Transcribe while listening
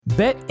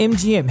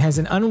BetMGM has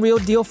an unreal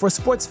deal for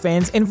sports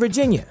fans in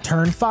Virginia.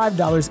 Turn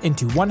 $5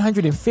 into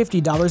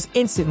 $150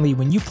 instantly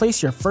when you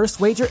place your first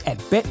wager at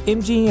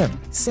BetMGM.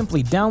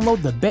 Simply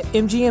download the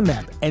BetMGM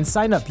app and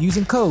sign up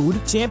using code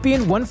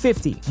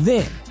Champion150.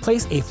 Then,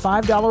 place a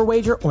 $5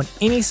 wager on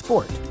any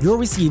sport. You'll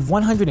receive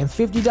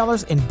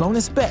 $150 in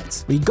bonus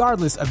bets,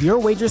 regardless of your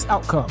wager's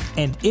outcome.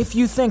 And if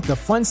you think the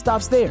fun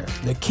stops there,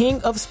 the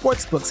King of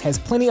Sportsbooks has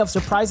plenty of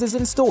surprises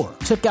in store.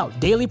 Check out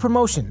daily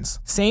promotions,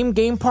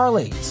 same-game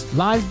parlays,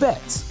 live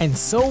bets, and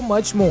so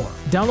much more.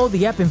 Download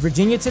the app in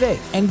Virginia today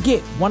and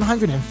get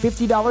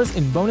 $150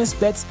 in bonus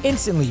bets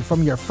instantly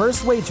from your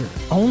first wager.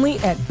 Only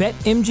at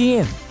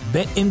BetMGM.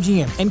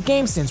 BetMGM and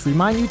GameSense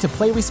remind you to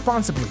play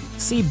responsibly.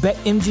 See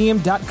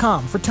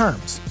BetMGM.com for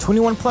terms.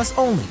 21 plus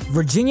only.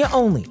 Virginia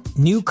only.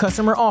 New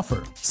customer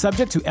offer.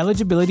 Subject to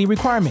eligibility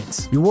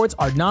requirements. Rewards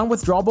are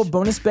non-withdrawable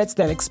bonus bets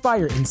that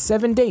expire in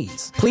 7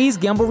 days. Please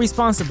gamble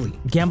responsibly.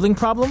 Gambling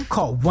problem?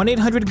 Call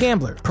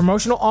 1-800-GAMBLER.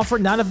 Promotional offer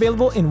not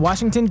available in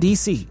Washington,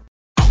 D.C.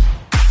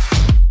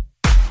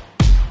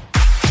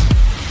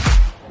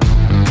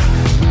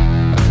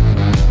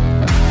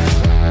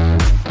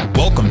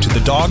 Welcome to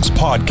the Dogs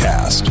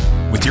Podcast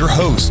with your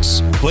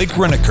hosts, Blake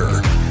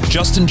Renaker,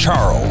 Justin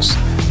Charles,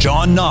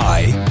 John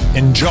Nye,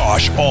 and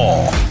Josh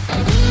All.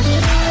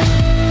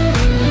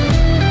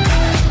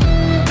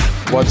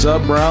 What's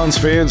up, Browns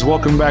fans?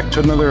 Welcome back to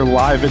another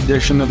live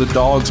edition of the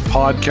Dogs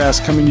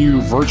Podcast, coming to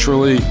you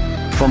virtually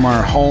from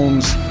our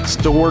homes.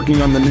 Still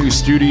working on the new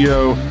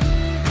studio.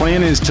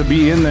 Plan is to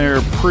be in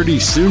there pretty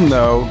soon,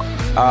 though.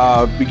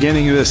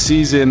 Beginning of this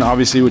season,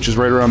 obviously, which is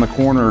right around the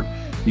corner.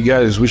 You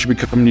guys, we should be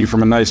coming to you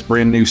from a nice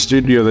brand new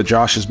studio that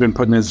Josh has been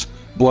putting his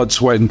blood,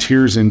 sweat, and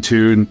tears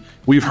into, and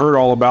we've heard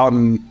all about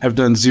and have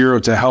done zero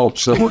to help.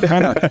 So we're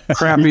kind of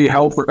crappy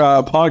help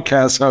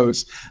podcast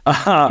hosts.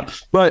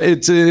 But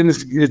it's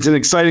an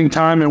exciting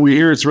time, and we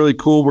hear it's really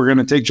cool. We're going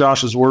to take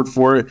Josh's word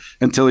for it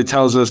until he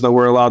tells us that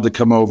we're allowed to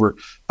come over.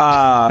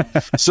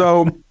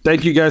 So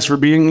thank you guys for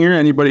being here.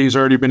 Anybody who's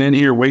already been in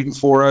here waiting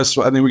for us,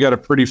 I think we got a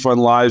pretty fun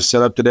live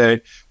setup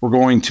today. We're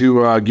going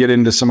to get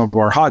into some of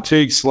our hot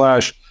takes /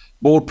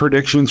 bold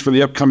predictions for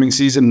the upcoming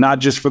season, not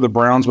just for the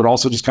Browns, but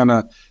also just kind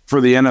of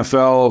for the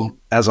NFL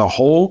as a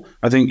whole.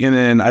 I think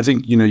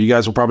you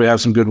guys will probably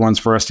have some good ones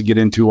for us to get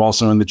into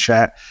also in the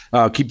chat.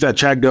 Keep that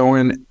chat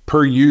going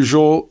per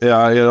usual. It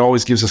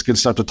always gives us good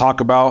stuff to talk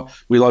about.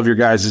 We love your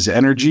guys'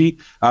 energy.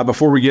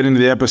 Before we get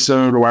into the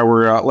episode, while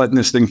we're letting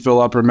this thing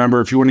fill up,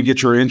 remember, if you want to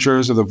get your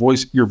intros or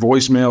your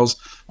voicemails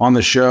on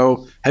the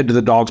show, head to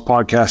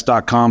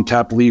thedogspodcast.com,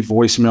 tap leave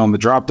voicemail in the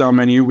drop-down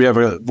menu. We have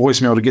a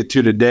voicemail to get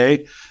to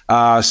today.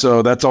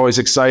 So that's always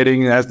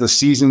exciting. As the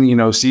season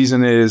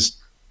is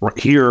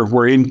here,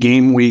 we're in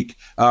game week.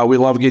 We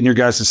love getting your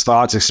guys'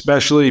 thoughts,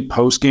 especially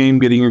post-game.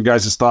 Getting your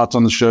guys' thoughts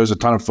on the show is a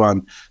ton of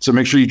fun. So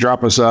make sure you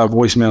drop us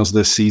voicemails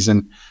this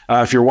season.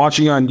 If you're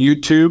watching on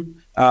YouTube,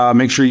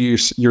 make sure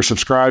you're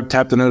subscribed,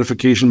 tap the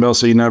notification bell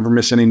so you never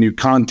miss any new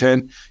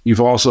content. You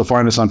can also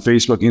find us on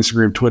Facebook,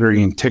 Instagram, Twitter,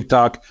 and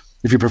TikTok.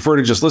 If you prefer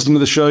to just listen to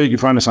the show, you can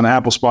find us on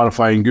Apple,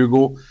 Spotify, and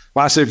Google.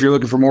 Lastly, if you're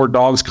looking for more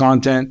Dogs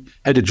content,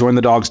 head to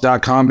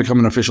jointhedogs.com, become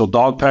an official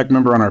Dog Pack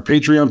member on our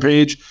Patreon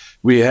page.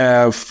 We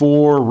have 5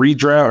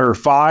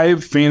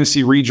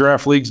 fantasy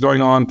redraft leagues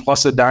going on,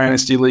 plus a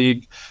dynasty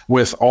league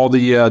with all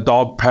the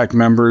Dog Pack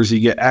members.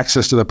 You get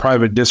access to the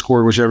private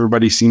Discord, which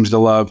everybody seems to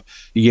love.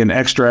 You get an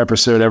extra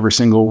episode every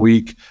single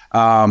week,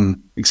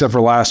 except for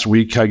last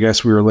week. I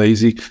guess we were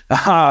lazy.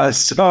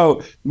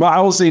 So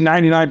I will say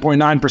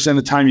 99.9% of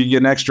the time you get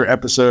an extra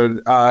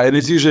episode, and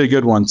it's usually a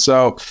good one.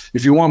 So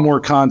if you want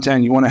more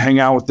content, you want to hang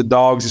out with the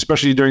Dogs,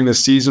 especially during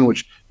this season,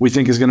 which we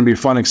think is going to be a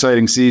fun,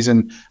 exciting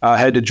season,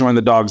 head to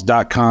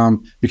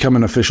jointhedogs.com, become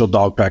an official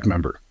Dog Pack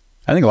member.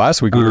 I think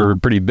last week we were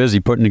pretty busy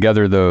putting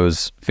together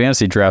those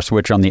fantasy drafts,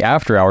 which on the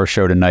after hour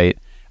show tonight,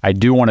 I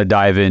do want to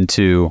dive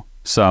into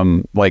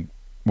some like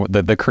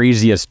the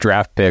craziest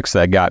draft picks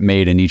that got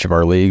made in each of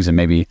our leagues, and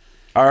maybe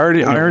I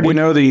already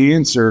know the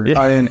answer.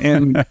 Yeah.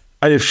 And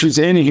if she's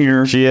in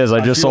here, she is.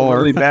 I just saw her.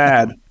 Really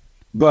bad.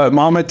 But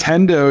Mama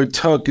Tendo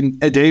took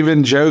David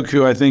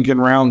Njoku, I think, in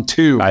round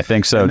 2. I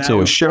think so, too. That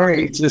was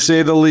shocking, to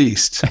say the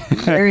least.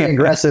 Very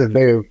aggressive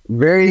move.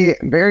 Very,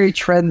 very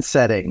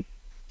trend-setting.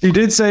 She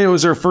did say it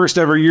was her first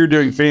ever year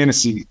doing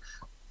fantasy.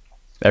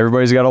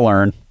 Everybody's got to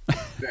learn.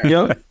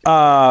 Yep.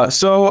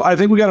 So I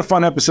think we got a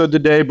fun episode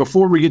today.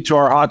 Before we get to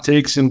our hot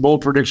takes and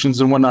bold predictions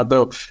and whatnot,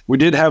 though, we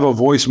did have a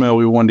voicemail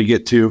we wanted to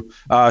get to.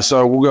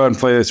 So we'll go ahead and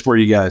play this for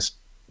you guys.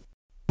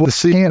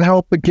 Can't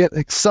help but get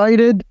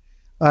excited.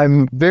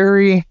 I'm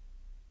very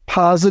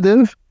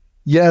positive,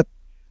 yet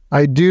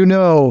I do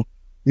know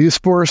these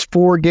first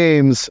 4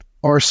 games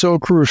are so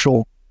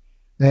crucial.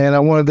 And I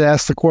wanted to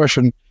ask the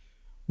question,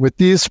 with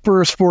these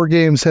first 4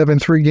 games having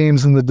 3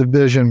 games in the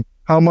division,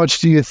 how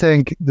much do you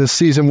think this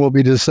season will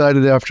be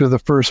decided after the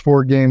first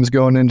 4 games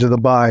going into the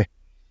bye?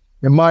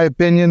 In my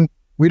opinion,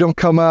 we don't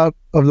come out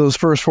of those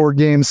first 4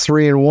 games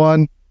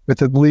 3-1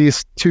 with at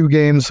least 2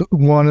 games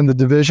won in the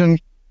division.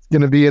 It's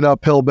going to be an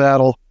uphill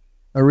battle.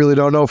 I really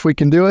don't know if we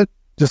can do it.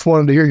 Just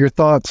wanted to hear your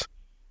thoughts.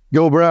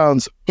 Go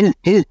Browns.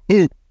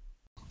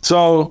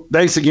 So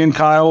thanks again,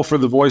 Kyle, for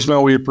the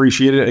voicemail. We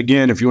appreciate it.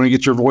 Again, if you want to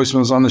get your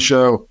voicemails on the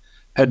show,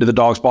 head to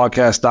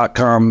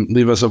thedogspodcast.com.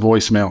 Leave us a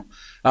voicemail.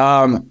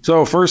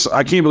 So first,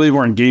 I can't believe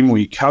we're in game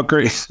week. How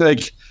great.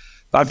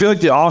 I feel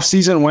like the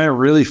offseason went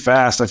really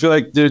fast. I feel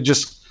like they're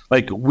just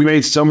we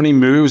made so many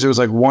moves. It was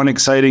like one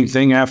exciting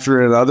thing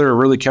after another. It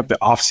really kept the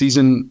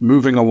offseason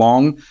moving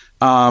along.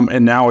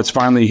 And now it's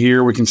finally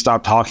here. We can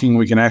stop talking.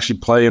 We can actually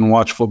play and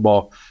watch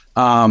football.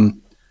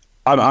 I'm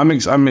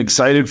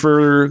excited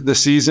for the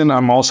season.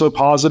 I'm also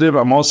positive.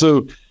 I'm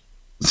also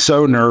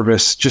so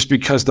nervous just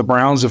because the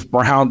Browns have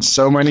browned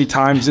so many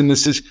times in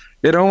this.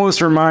 It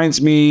almost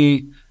reminds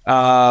me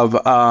of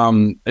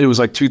it was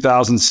like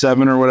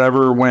 2007 or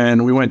whatever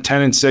when we went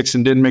 10-6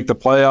 and didn't make the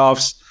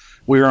playoffs.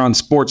 We were on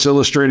Sports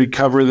Illustrated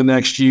cover the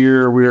next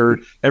year.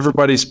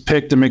 Everybody's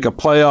picked to make a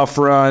playoff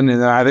run,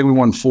 and I think we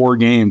won 4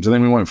 games, and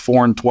then we went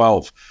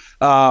 4-12.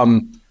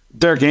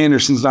 Derek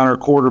Anderson's not our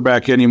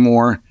quarterback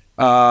anymore,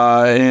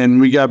 and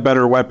we got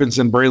better weapons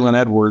than Braylon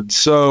Edwards.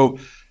 So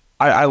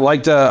I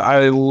like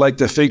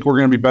to think we're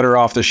going to be better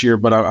off this year,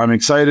 but I'm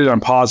excited,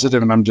 I'm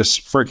positive, and I'm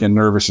just freaking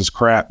nervous as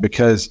crap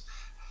because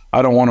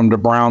I don't want them to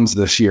Browns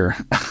this year.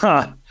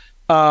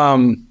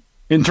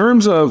 In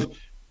terms of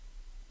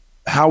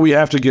how we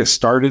have to get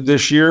started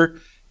this year,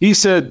 he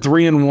said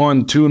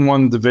 3-1,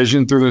 2-1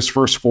 division through this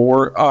first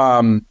 4.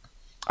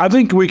 I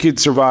think we could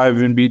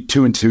survive and be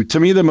 2-2. To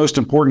me, the most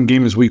important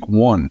game is week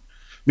 1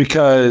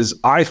 because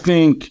I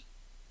think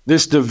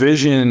this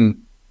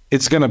division,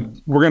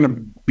 we're gonna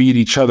beat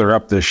each other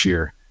up this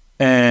year.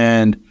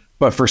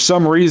 But for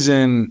some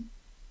reason,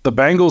 the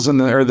Bengals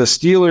the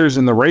Steelers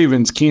and the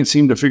Ravens can't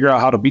seem to figure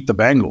out how to beat the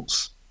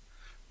Bengals.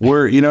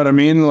 You know what I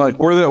mean? Like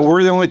we're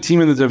the only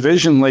team in the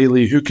division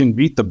lately who can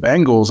beat the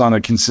Bengals on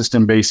a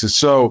consistent basis.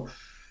 So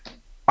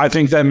I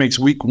think that makes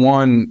week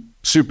 1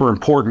 super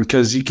important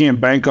because you can't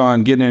bank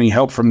on getting any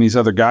help from these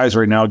other guys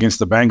right now against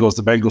the Bengals.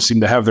 The Bengals seem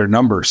to have their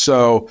number.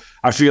 So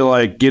I feel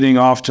like getting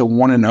off to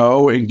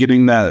 1-0 and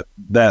getting that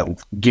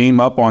game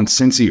up on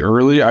Cincy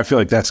early, I feel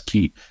like that's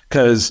key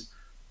because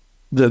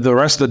the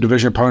rest of the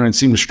division opponents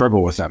seem to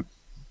struggle with them.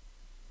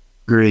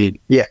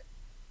 Agreed. Yeah.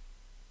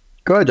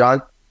 Go ahead,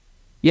 John.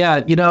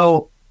 Yeah,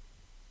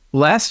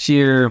 last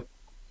year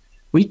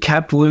we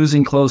kept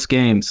losing close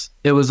games.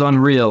 It was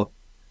unreal.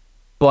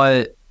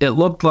 But it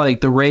looked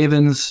like the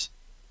Ravens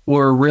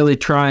were really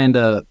trying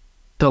to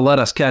let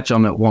us catch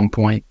them at one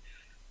point.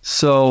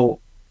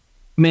 So,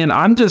 man,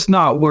 I'm just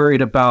not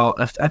worried about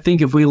 – I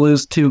think if we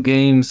lose 2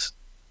 games,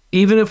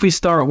 even if we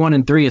start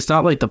 1-3, it's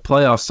not like the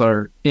playoffs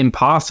are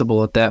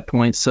impossible at that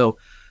point. So,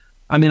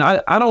 I mean,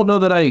 I don't know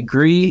that I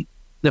agree.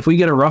 If we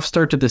get a rough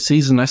start to the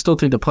season, I still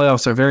think the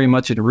playoffs are very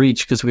much in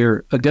reach because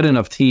we're a good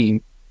enough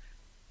team.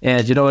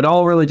 And, it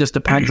all really just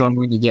depends on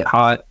when you get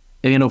hot.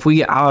 And, if we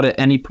get hot at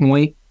any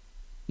point,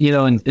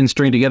 and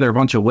string together a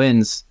bunch of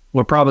wins,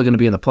 we're probably going to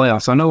be in the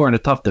playoffs. I know we're in a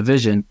tough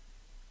division,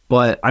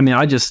 but, I mean,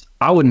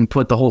 I wouldn't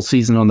put the whole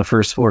season on the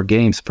first 4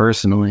 games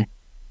personally.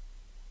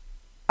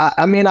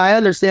 I mean, I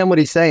understand what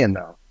he's saying,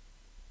 though.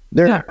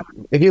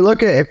 If you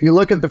look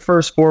at the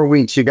first 4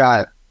 weeks, you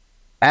got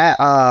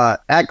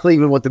at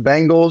Cleveland with the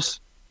Bengals.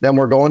 Then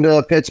we're going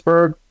to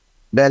Pittsburgh.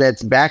 Then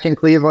it's back in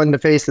Cleveland to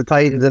face the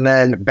Titans, and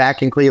then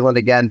back in Cleveland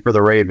again for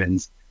the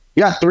Ravens.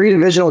 You got 3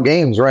 divisional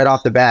games right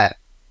off the bat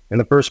in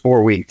the first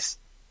 4 weeks.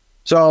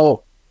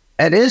 So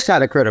it is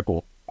kind of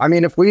critical. I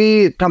mean, if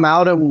we come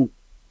out and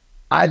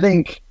I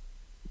think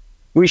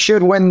we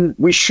should win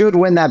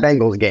that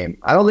Bengals game.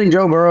 I don't think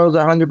Joe Burrow's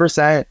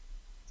 100%.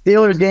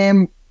 Steelers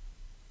game,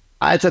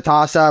 it's a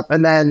toss-up.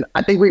 And then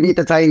I think we beat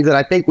the Titans, and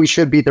I think we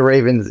should beat the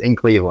Ravens in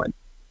Cleveland.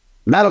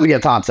 That'll be a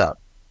toss-up.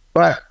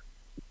 But,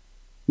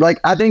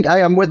 I think I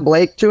am with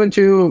Blake,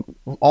 2-2,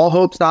 all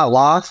hope's not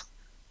lost.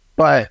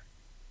 But,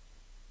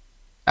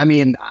 I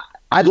mean,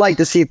 I'd like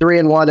to see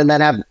 3-1 and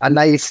then have a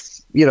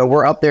nice,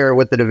 we're up there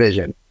with the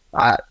division.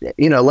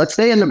 Let's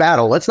stay in the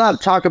battle. Let's not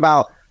talk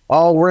about,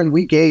 we're in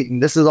week 8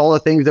 and this is all the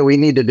things that we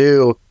need to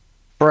do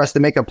for us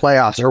to make a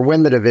playoffs or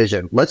win the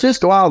division. Let's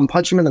just go out and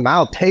punch them in the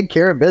mouth, take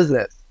care of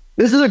business.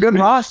 This is a good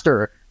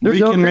roster. We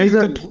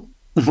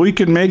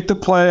can make the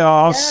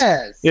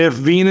playoffs if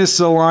Venus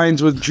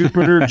aligns with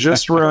Jupiter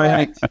just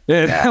right.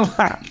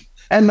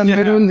 And the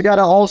moon's got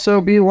to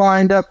also be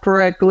lined up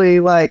correctly.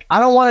 I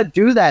don't want to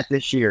do that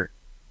this year.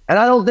 And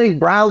I don't think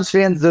Browns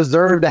fans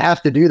deserve to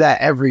have to do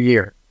that every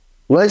year.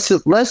 Let's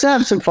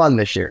have some fun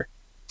this year.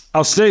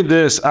 I'll say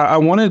this. I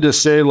wanted to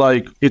say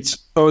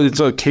it's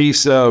a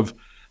case of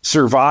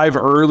survive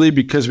early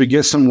because we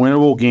get some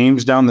winnable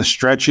games down the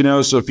stretch,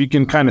 So if you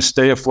can kind of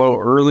stay afloat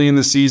early in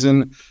the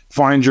season,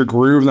 find your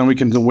groove, then we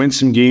can win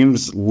some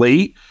games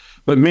late.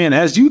 But man,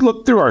 as you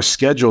look through our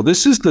schedule,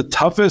 this is the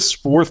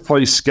toughest 4th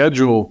place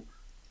schedule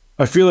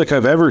I feel like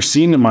I've ever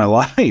seen in my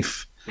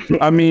life.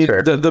 I mean,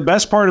 sure. the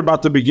best part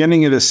about the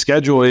beginning of this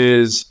schedule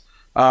is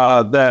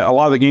that a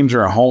lot of the games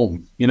are at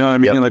home. You know what I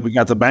mean? Yep. We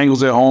got the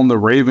Bengals at home, the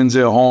Ravens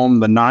at home,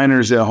 the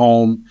Niners at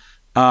home,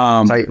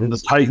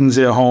 the Titans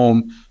at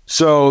home.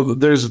 So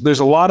there's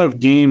a lot of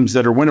games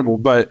that are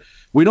winnable, but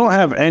we don't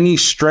have any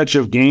stretch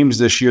of games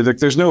this year. Like,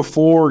 there's no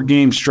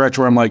 4-game stretch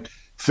where I'm like,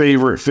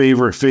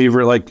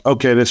 favorite. Like,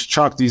 okay, let's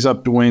chalk these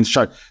up to wins.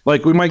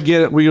 Like, we might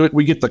get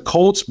we get the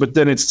Colts, but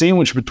then it's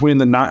sandwiched between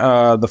the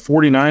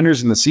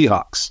 49ers and the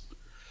Seahawks.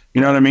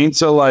 You know what I mean?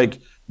 So, like,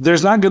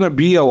 there's not going to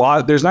be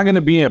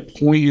a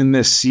point in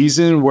this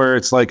season where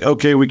it's like,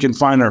 okay, we can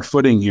find our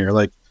footing here.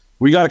 Like,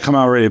 we got to come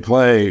out ready to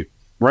play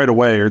right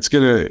away, or it's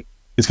gonna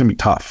be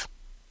tough.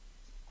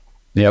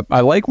 Yep.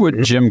 I like what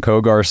Jim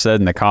Kogar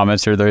said in the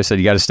comments here. He said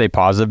you got to stay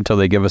positive until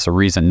they give us a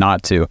reason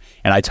not to.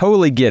 And I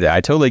totally get it.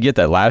 I totally get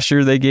that. Last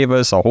year they gave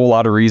us a whole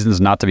lot of reasons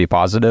not to be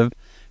positive.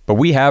 But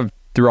we have,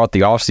 throughout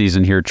the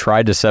offseason here,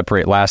 tried to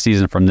separate last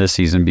season from this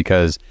season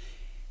because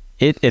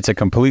it's a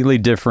completely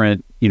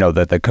different,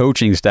 that the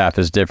coaching staff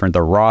is different.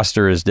 The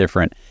roster is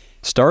different.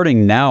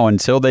 Starting now,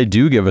 until they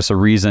do give us a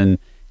reason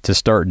to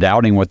start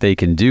doubting what they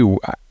can do,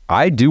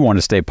 I do want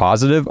to stay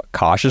positive,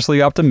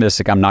 cautiously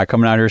optimistic. I'm not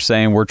coming out here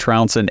saying we're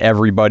trouncing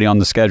everybody on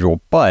the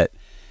schedule, but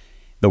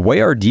the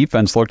way our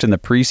defense looked in the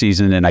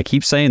preseason, and I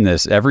keep saying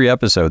this every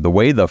episode, the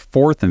way the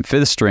 4th and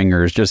 5th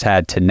stringers just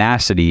had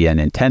tenacity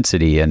and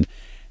intensity, and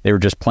they were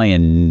just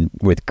playing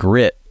with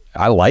grit.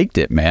 I liked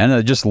it, man.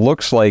 It just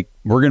looks like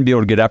we're going to be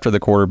able to get after the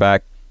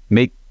quarterback,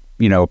 make,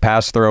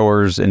 pass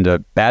throwers into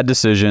bad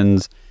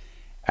decisions.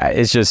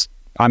 It's just,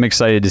 I'm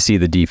excited to see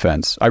the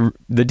defense.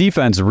 The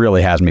defense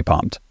really has me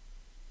pumped.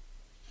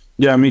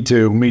 Yeah, me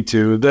too.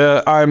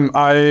 I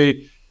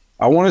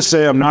want to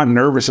say I'm not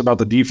nervous about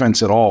the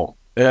defense at all.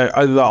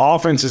 The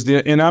offense is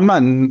and I'm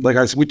not,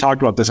 we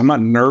talked about this. I'm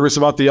not nervous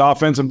about the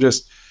offense. I'm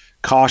just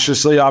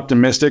cautiously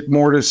optimistic,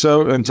 more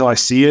so until I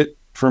see it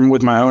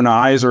with my own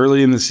eyes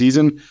early in the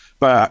season.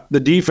 But the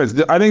defense,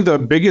 I think the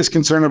biggest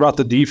concern about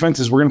the defense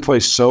is we're going to play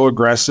so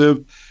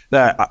aggressive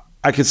that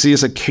I could see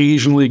us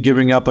occasionally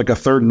giving up like a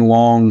 3rd and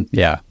long.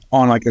 Yeah.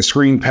 On like a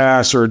screen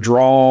pass or a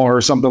draw or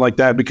something like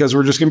that, because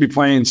we're just going to be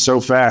playing so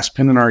fast,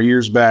 pinning our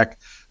ears back.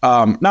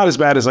 Not as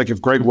bad as like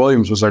if Greg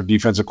Williams was our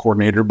defensive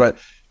coordinator, but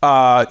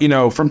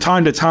from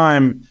time to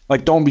time,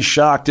 like, don't be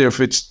shocked if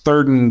it's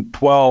 3rd and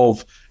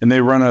 12 and they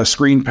run a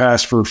screen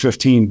pass for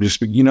 15.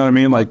 Just, you know what I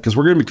mean? Like, because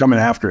we're going to be coming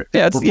after it.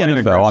 Yeah, it's the NFL.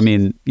 Aggressive. I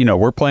mean,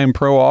 we're playing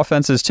pro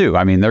offenses too.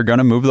 I mean, they're going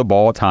to move the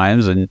ball at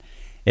times, and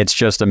it's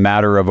just a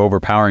matter of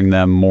overpowering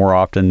them more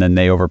often than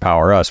they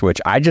overpower us,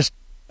 which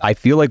I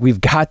feel like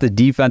we've got the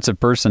defensive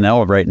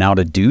personnel right now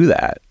to do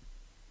that.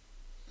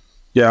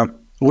 Yeah,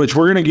 which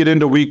we're going to get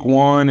into week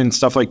 1 and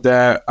stuff like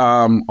that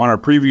on our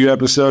preview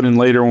episode and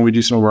later when we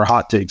do some of our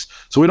hot takes.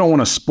 So we don't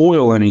want to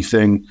spoil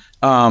anything,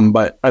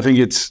 but I think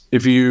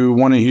if you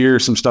want to hear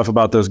some stuff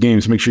about those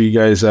games, make sure you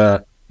guys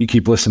you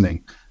keep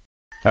listening.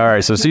 All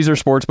right, so Caesar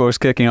Sportsbook's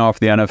kicking off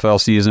the NFL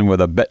season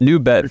with a new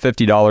bet,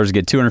 $50,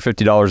 get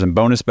 $250 in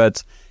bonus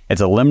bets. It's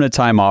a limited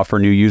time offer.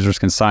 New users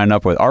can sign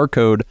up with our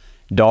code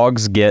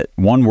DOGSGET,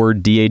 one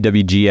word,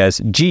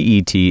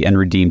 DAWGSGET, and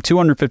redeem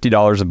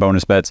 $250 of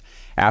bonus bets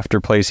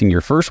after placing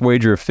your first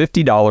wager of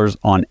 $50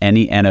 on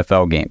any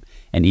NFL game.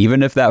 And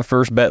even if that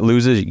first bet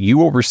loses, you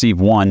will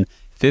receive one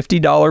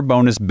 $50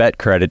 bonus bet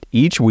credit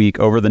each week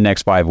over the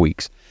next 5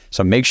 weeks.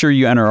 So make sure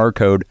you enter our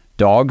code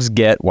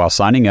DOGSGET while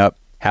signing up.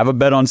 Have a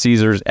bet on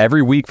Caesars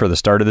every week for the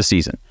start of the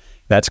season.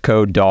 That's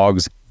code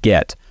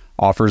DOGSGET.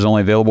 Offers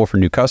only available for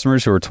new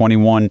customers who are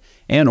 21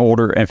 and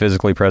older and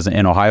physically present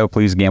in Ohio.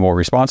 Please gamble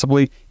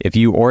responsibly. If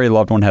you or a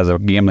loved one has a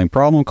gambling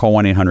problem, call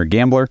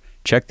 1-800-GAMBLER.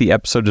 Check the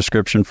episode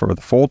description for the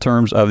full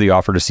terms of the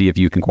offer to see if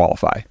you can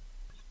qualify.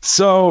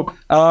 So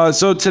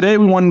today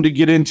we wanted to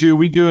get into,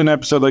 we do an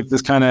episode like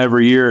this kind of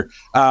every year.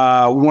 We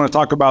want to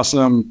talk about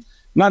some,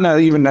 not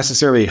even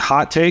necessarily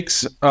hot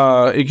takes.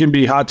 It can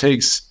be hot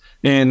takes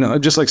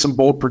and just like some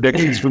bold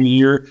predictions from the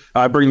year.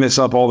 I bring this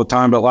up all the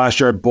time, but last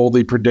year I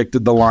boldly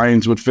predicted the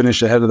Lions would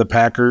finish ahead of the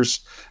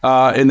Packers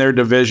in their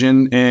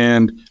division,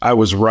 and I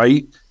was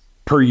right,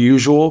 per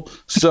usual.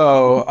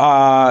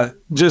 So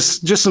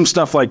just some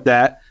stuff like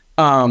that.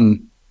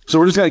 So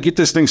we're just going to get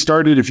this thing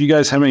started. If you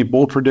guys have any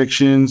bold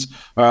predictions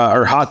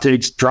or hot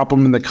takes, drop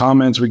them in the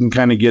comments. We can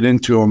kind of get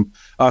into them.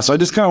 So I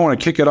just kind of want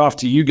to kick it off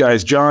to you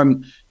guys.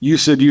 John, you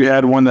said you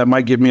had one that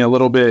might get me a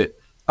little bit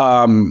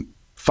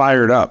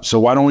fired up. So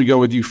why don't we go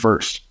with you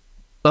first?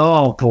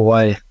 Oh,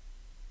 boy.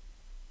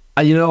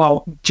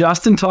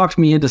 Justin talked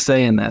me into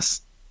saying this.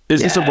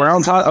 Is this a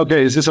Browns hot?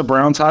 Okay, is this a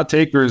Browns hot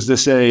take, or is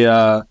this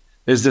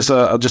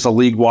just a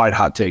league-wide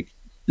hot take?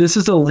 This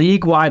is a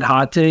league-wide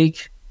hot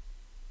take.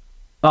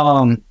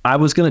 I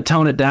was going to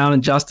tone it down,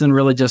 and Justin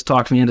really just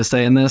talked me into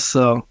saying this.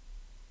 So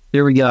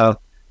here we go.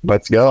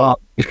 Let's go.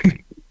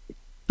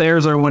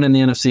 Bears are winning the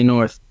NFC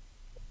North.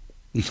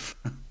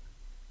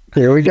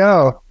 Here we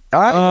go.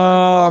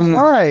 All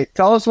right.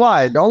 Tell us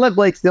why. Don't let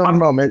Blake steal the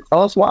moment.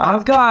 Tell us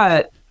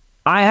why.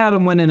 I had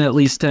them winning at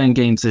least 10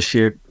 games this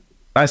year.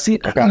 I see.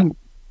 Okay.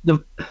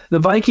 The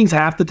Vikings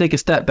have to take a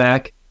step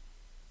back.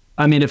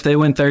 I mean, if they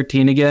win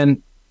 13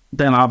 again,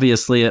 then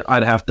obviously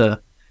I'd have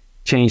to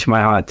change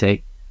my hot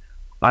take.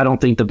 I don't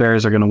think the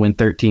Bears are going to win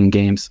 13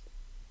 games.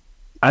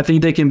 I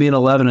think they can be an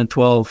 11 and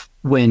 12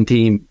 win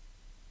team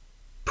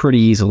pretty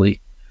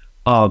easily.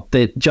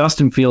 That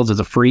Justin Fields is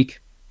a freak.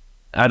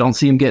 I don't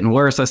see him getting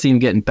worse. I see him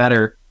getting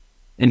better.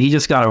 And he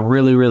just got a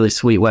really, really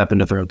sweet weapon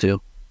to throw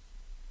to.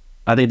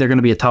 I think they're going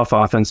to be a tough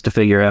offense to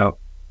figure out.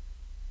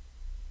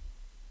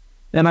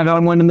 And I got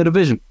him winning the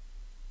division.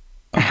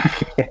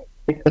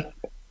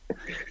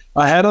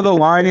 Ahead of the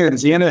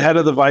Lions and ahead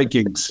of the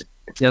Vikings.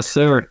 Yes,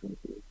 sir.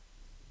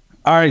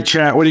 All right,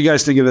 chat. What do you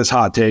guys think of this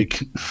hot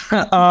take?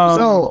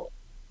 So,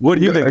 what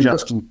do you think,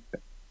 Justin?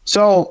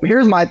 So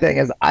here's my thing: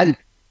 is I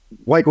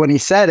like when he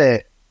said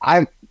it.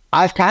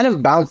 I've kind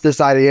of bounced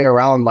this idea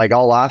around like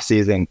all off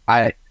season.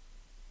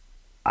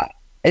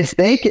 If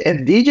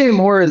DJ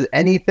Moore is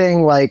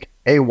anything like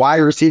a wide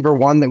receiver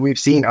one that we've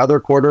seen other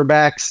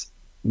quarterbacks,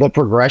 the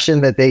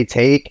progression that they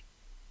take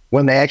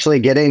when they actually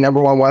get a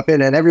number one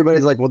weapon, and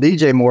everybody's like, well,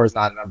 DJ Moore is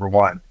not number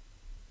one.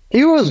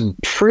 He was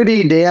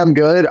pretty damn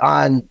good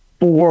on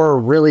 4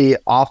 really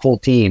awful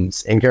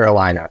teams in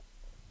Carolina.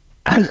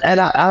 And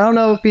I don't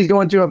know if he's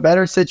going to a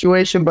better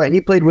situation, but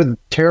he played with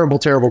terrible,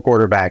 terrible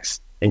quarterbacks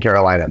in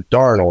Carolina.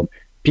 Darnold,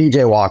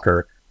 PJ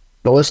Walker,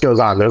 the list goes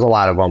on. There's a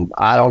lot of them.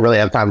 I don't really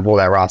have time to pull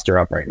that roster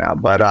up right now.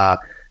 But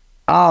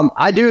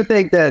I do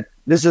think that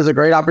this is a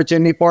great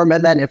opportunity for him.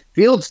 And then if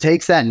Fields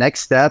takes that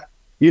next step,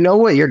 you know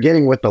what you're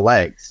getting with the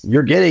legs.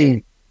 You're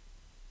getting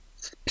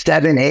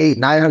 700, 800,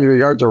 900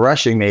 yards of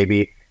rushing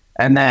maybe.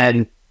 And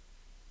then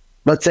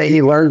let's say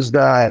he learns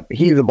to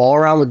heave the ball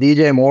around with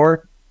DJ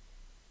Moore.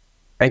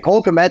 And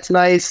Cole Kmet's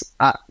nice.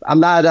 I'm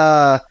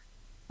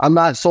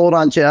not sold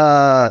on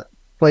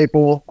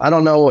Claypool. I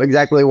don't know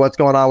exactly what's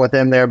going on with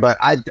him there, but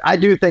I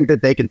do think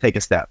that they can take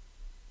a step.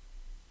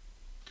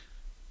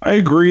 I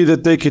agree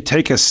that they could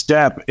take a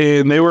step,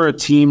 and they were a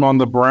team on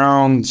the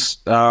Browns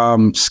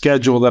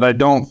schedule that I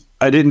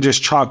didn't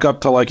just chalk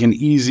up to like an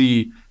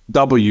easy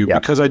W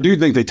because I do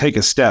think they take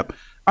a step.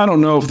 I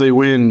don't know if they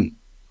win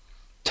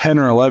 10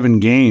 or 11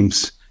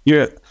 games.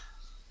 Yeah,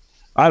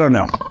 I don't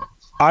know.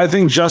 I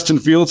think Justin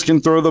Fields can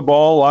throw the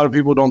ball. A lot of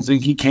people don't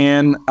think he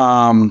can.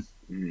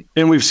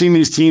 And we've seen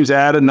these teams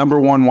add a number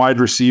one wide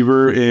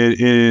receiver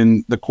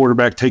in the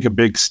quarterback take a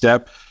big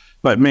step.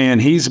 But, man,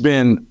 he's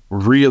been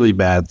really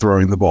bad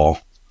throwing the ball.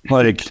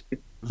 Like,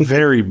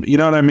 very – you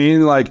know what I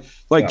mean? Like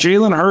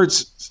Jalen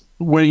Hurts,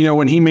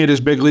 when he made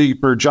his big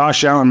leap or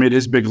Josh Allen made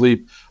his big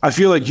leap, I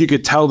feel like you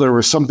could tell there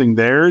was something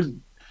there.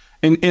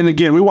 And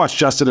again, we watched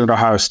Justin at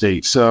Ohio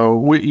State. So,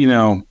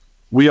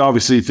 we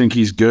obviously think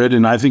he's good,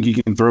 and I think he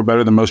can throw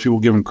better than most people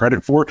give him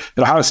credit for.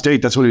 At Ohio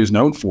State, that's what he was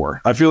known for.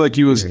 I feel like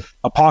he was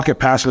a pocket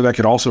passer that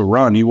could also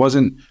run. He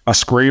wasn't a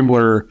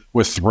scrambler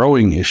with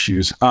throwing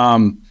issues.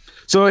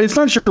 So it's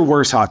not your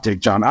worst hot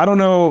take, John. I don't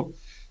know.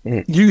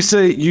 You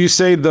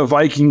say the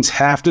Vikings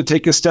have to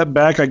take a step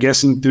back. I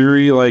guess in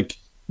theory, like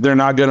they're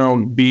not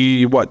going to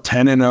be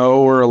 10-0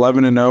 or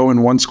 11-0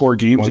 in one-score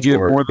games to get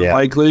more than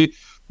likely.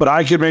 But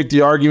I could make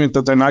the argument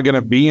that they're not going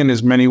to be in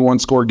as many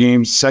one-score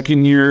games.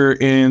 Second year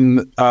in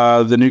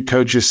the new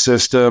coach's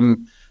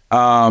system,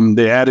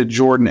 they added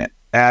Jordan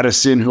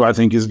Addison, who I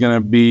think is going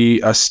to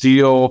be a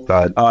steal.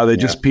 They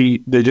just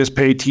paid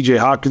TJ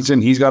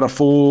Hawkinson. He's got a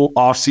full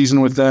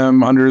offseason with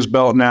them under his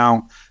belt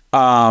now.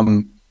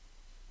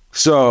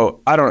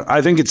 So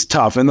I think it's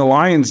tough. And the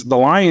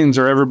Lions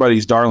are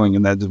everybody's darling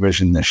in that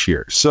division this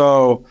year.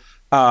 So,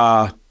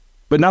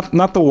 but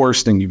not the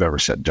worst thing you've ever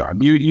said, John.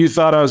 You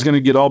thought I was going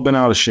to get all bent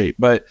out of shape,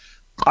 but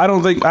I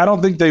don't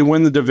think they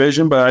win the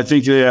division, but I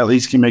think they at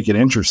least can make it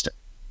interesting.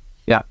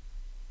 Yeah,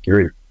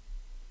 agree.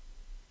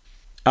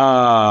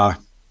 All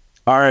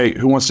right,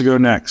 who wants to go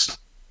next?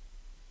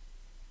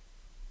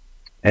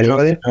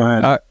 Anybody? Go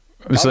ahead.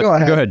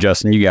 Go ahead,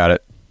 Justin. You got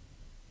it.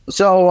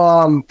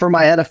 So, for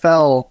my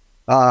NFL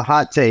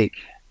hot take,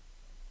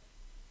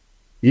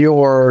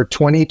 your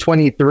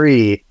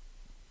 2023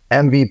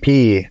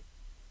 MVP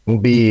will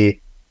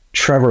be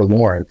Trevor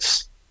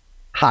Lawrence.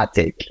 Hot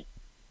take.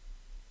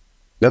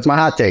 That's my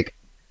hot take.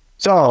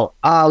 So,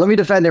 let me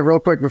defend it real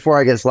quick before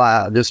I get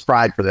just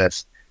fried for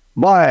this.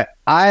 But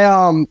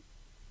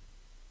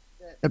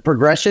the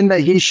progression that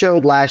he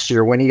showed last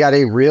year when he got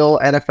a real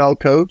NFL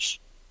coach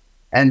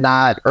and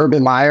not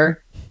Urban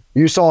Meyer,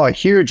 you saw a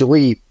huge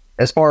leap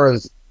as far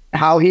as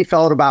how he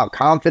felt about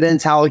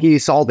confidence, how he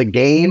saw the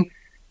game.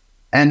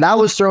 And that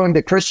was throwing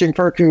to Christian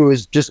Kirk, who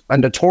is just a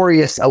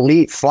notorious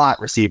elite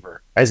slot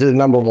receiver as his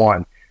number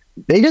one.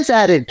 They just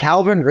added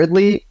Calvin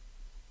Ridley.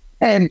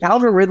 And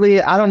Calvin Ridley,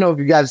 I don't know if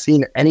you guys have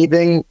seen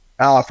anything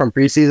from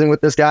preseason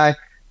with this guy.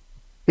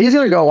 He's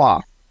going to go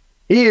off.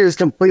 He is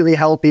completely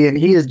healthy, and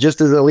he is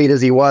just as elite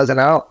as he was. And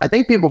I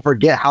think people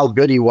forget how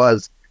good he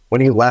was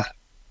when he left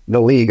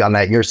the league on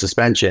that year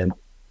suspension.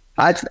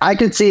 I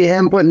could see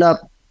him putting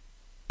up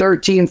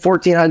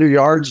 1,400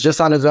 yards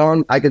just on his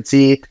own. I could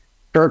see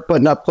Kirk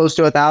putting up close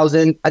to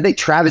 1,000. I think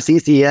Travis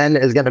Etienne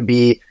is going to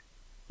be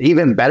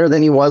even better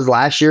than he was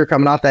last year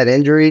coming off that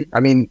injury. I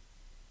mean,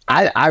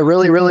 I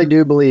really, really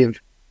do believe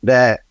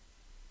that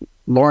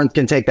Lawrence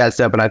can take that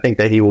step, and I think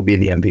that he will be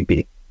the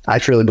MVP. I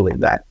truly believe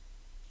that.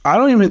 I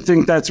don't even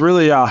think that's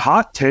really a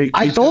hot take.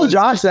 I told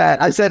Josh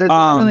that. I said it's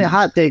not really a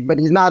hot take, but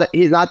he's not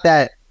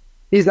that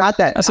He's not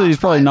that. So he's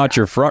probably not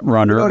your front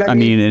runner. You know what I I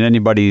mean, mean? in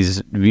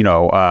anybody's,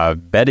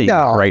 betting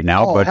right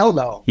now, Oh, but hell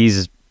no.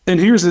 he's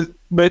And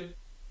but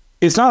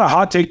it's not a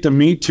hot take to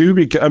me too,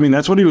 because I mean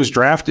that's what he was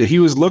drafted. He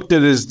was looked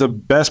at as the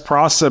best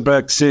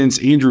prospect since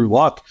Andrew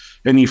Luck,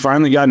 and he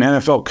finally got an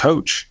NFL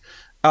coach.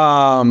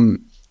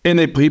 And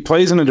he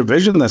plays in a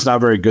division that's not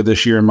very good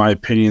this year, in my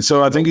opinion.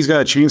 So I think he's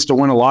got a chance to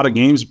win a lot of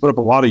games, put up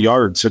a lot of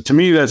yards. So to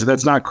me,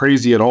 that's not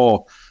crazy at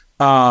all.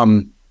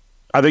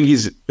 I think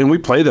and we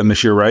play them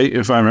this year, right?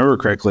 If I remember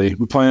correctly,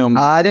 we play them.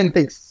 I didn't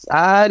think so.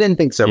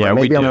 Yeah, but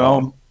maybe I'm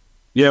wrong.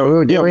 we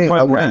play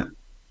them. Okay.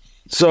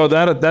 So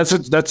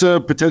that's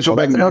a potential.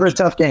 That's another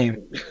tough game.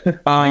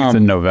 it's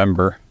in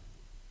November.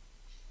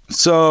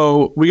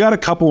 So we got a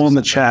couple on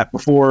the chat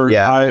before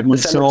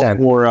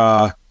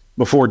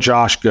before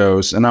Josh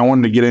goes, and I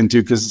wanted to get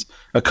into because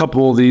a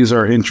couple of these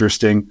are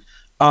interesting.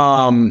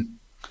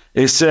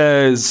 It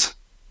says,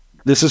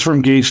 this is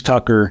from Gage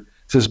Tucker.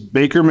 It says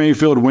Baker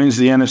Mayfield wins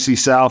the NFC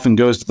South and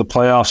goes to the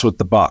playoffs with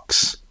the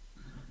Bucks.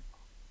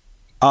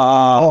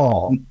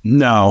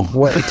 No.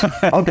 Wait.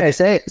 Okay,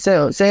 say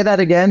that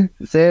again.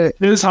 Say it.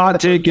 His hot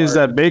take is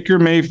that Baker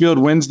Mayfield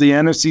wins the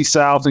NFC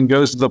South and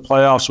goes to the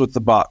playoffs with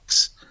the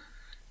Bucks.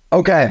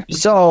 Okay,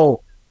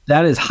 so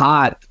That is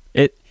hot.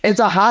 it's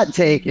a hot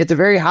take. It's a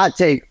very hot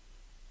take.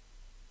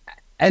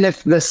 And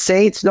if the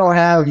Saints don't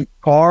have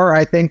Carr,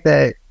 I think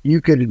that you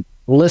could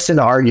listen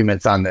to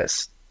arguments on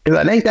this. 'Cause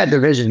I think that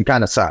division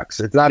kind of sucks.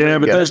 It's not. Yeah,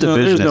 but good. there's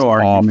Division is no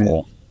argument.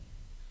 awful.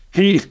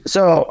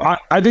 So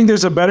I think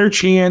there's a better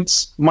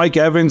chance Mike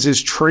Evans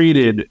is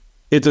traded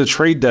at the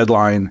trade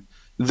deadline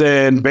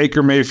than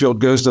Baker Mayfield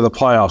goes to the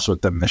playoffs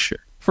with them this year.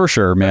 For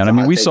sure, man. That's I a mean,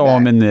 hot we take saw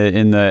him back.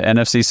 in the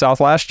NFC South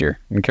last year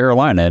in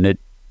Carolina, and it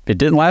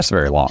didn't last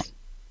very long.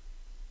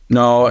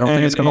 No, I don't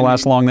think it's going to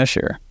last long this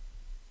year.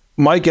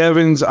 Mike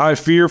Evans, I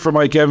fear for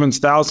Mike Evans'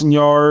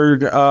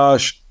 1,000-yard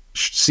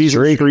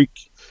season streak,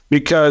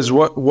 because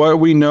what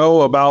we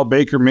know about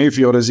Baker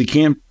Mayfield is you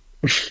can't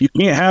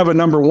have a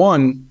number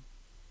one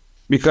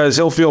because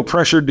he'll feel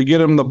pressured to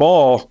get him the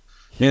ball,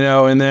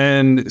 and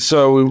then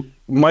so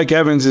Mike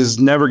Evans is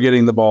never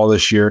getting the ball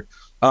this year.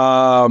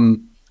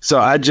 So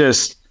I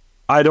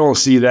don't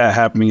see that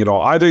happening at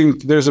all. I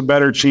think there's a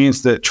better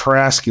chance that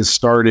Trask is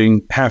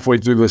starting halfway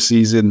through the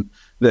season.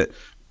 That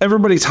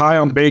everybody's high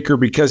on Baker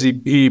because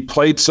he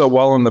played so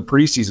well in the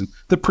preseason.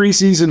 The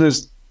preseason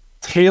is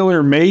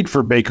tailor-made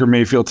for Baker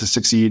Mayfield to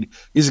succeed.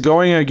 He's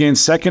going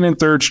against second and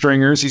third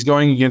stringers. He's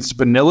going against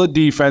vanilla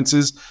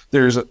defenses.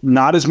 There's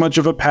not as much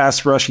of a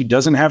pass rush. He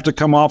doesn't have to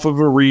come off of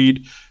a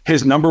read.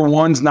 His number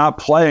one's not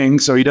playing,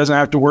 so he doesn't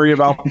have to worry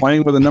about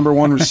playing with a number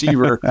one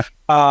receiver.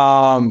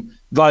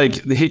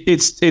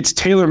 It's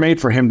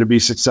tailor-made for him to be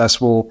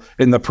successful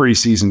in the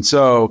preseason.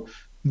 So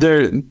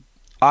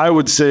I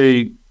would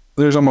say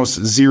there's almost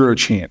zero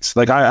chance.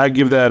 I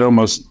give that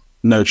almost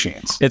no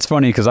chance. It's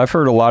funny because I've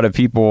heard a lot of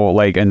people,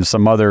 in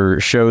some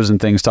other shows and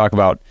things, talk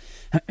about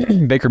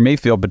Baker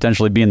Mayfield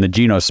potentially being the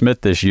Geno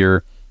Smith this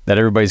year, that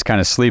everybody's kind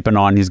of sleeping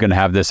on. He's going to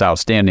have this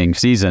outstanding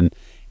season.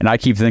 And I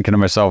keep thinking to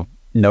myself,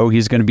 no,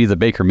 he's going to be the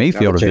Baker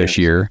Mayfield of this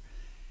year.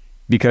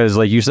 Because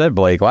like you said,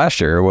 Blake,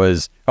 last year it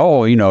was,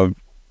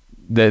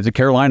 the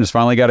Carolinas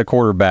finally got a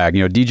quarterback.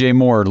 DJ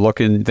Moore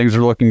things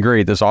are looking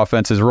great. This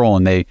offense is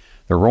rolling. They're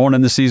rolling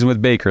in the season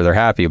with Baker. They're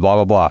happy, blah,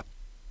 blah, blah.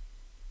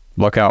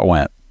 Look how it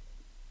went.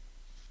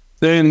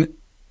 And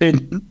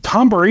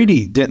Tom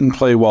Brady didn't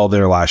play well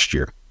there last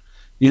year.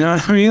 You know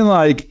what I mean?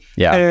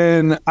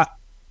 Yeah.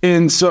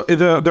 And so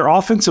their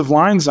offensive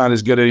line's not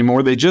as good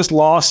anymore. They just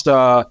lost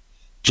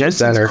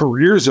Jensen's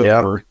career's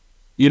over. Yep.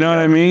 You know what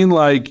I mean?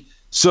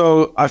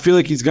 So I feel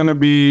like he's going to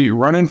be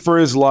running for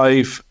his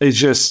life. It's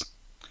just,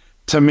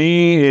 to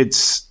me,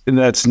 that's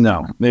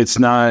not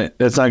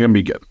going to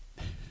be good.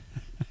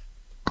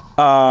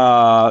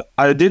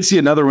 I did see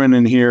another one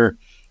in here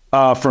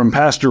from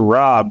Pastor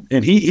Rob,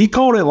 and he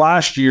called it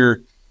last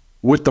year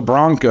with the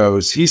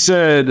Broncos. He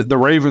said the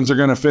Ravens are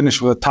going to finish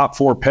with a top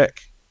 4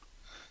 pick.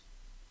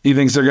 He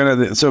thinks they're going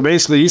to. So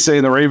basically, he's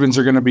saying the Ravens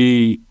are going to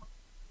be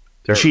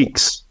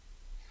cheeks.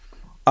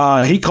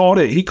 He called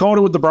it. He called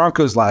it with the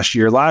Broncos last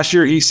year. Last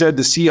year, he said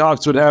the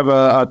Seahawks would have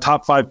a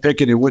top 5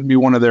 pick, and it wouldn't be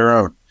one of their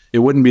own. It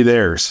wouldn't be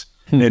theirs,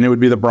 and it would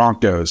be the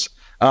Broncos.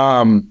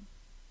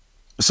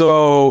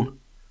 So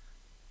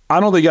I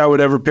don't think I would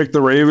ever pick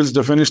the Ravens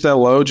to finish that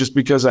low just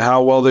because of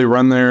how well they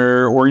run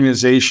their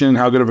organization,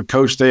 how good of a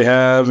coach they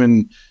have,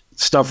 and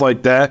stuff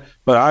like that.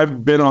 But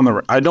I've been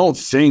I don't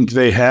think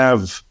they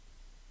have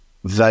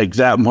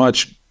that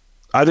much.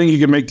 I think you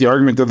can make the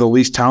argument they're the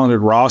least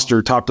talented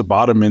roster, top to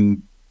bottom,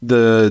 in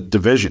the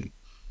division.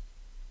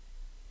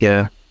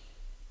 Yeah.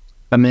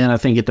 I mean, I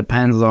think it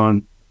depends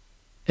on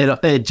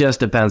it just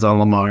depends on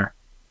Lamar.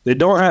 They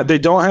don't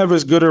have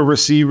as good of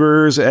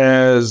receivers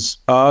as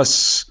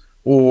us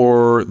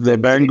or the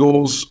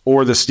Bengals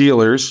or the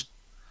Steelers.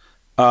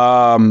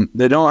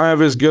 They don't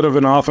have as good of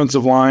an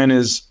offensive line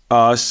as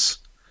us.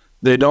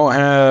 They don't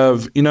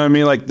have,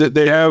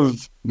 they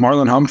have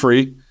Marlon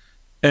Humphrey,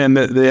 and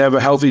they have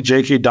a healthy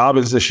J.K.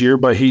 Dobbins this year,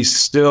 but he's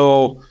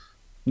still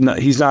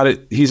he's not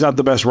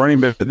the best running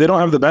back. They don't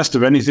have the best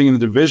of anything in the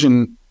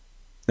division,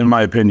 in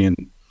my opinion.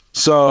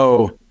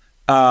 So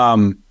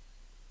I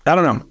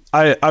don't know.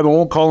 I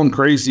won't call him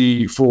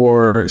crazy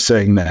for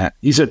saying that.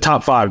 He said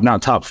top 5,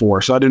 not top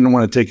 4. So I didn't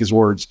want to take his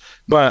words.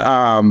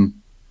 But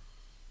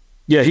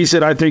yeah, he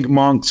said, I think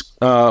Monk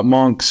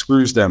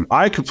screws them.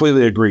 I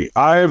completely agree.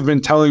 I have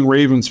been telling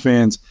Ravens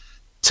fans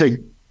to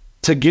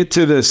get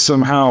to this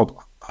somehow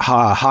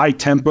high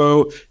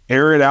tempo,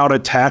 air it out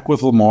attack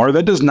with Lamar.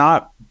 That does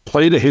not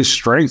play to his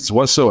strengths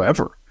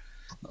whatsoever.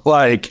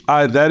 Like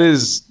that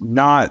is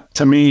not,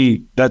 to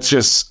me, that's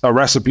just a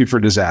recipe for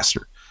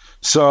disaster.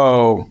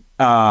 So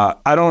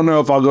I don't know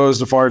if I'll go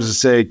as far as to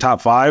say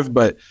top 5,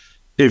 but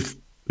if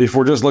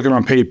we're just looking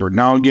on paper.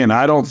 Now, again,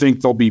 I don't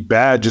think they'll be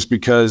bad just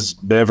because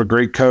they have a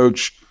great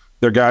coach.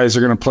 Their guys are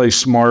going to play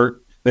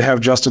smart. They have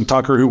Justin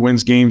Tucker who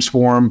wins games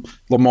for them.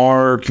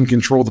 Lamar can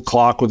control the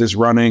clock with his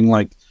running.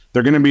 Like,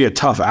 they're going to be a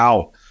tough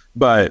out,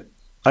 but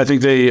I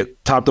think they,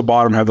 top to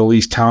bottom, have the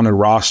least talented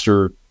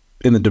roster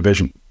in the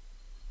division.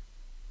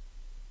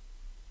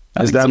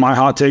 Is that my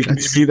hot take?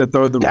 Maybe that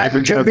the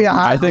Ravens have,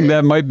 I think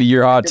that might be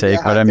your hot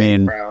take, but I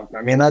mean,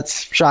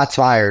 that's shots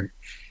fired.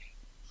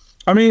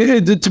 I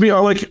mean, to be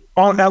like,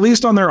 at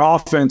least on their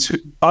offense,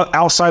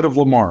 outside of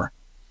Lamar,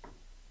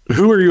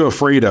 who are you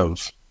afraid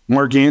of?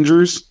 Mark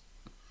Andrews?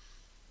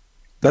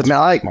 I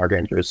like Mark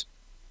Andrews.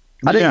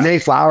 I think Zay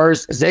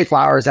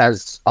Flowers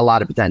has a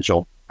lot of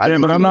potential. But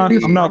I'm not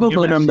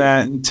giving him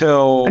that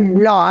until.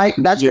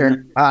 That's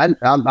fair.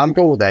 I'm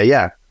cool with that.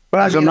 Yeah,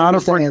 but I'm not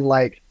afraid.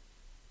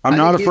 I'm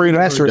not afraid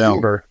of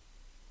Odell.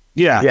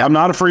 Yeah, I'm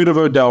not afraid of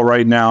Odell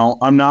right now.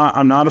 I'm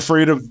not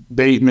afraid of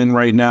Bateman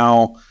right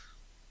now.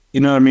 You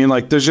know what I mean?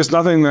 Like, there's just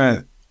nothing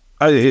that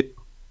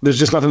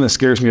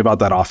scares me about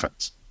that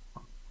offense.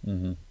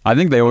 Mm-hmm. I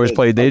think they always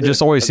play. They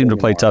just always seem to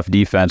play tough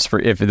defense. For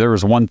if there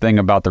was one thing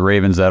about the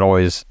Ravens that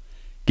always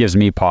gives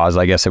me pause,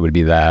 I guess it would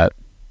be that.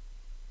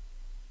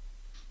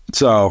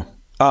 So,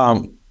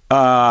 all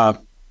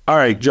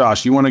right,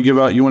 Josh, you want to give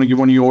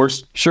one of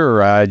yours?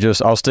 Sure.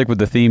 I'll stick with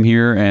the theme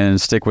here and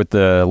stick with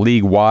the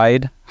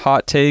league-wide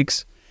hot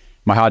takes.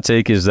 My hot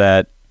take is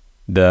that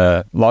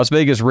the Las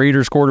Vegas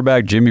Raiders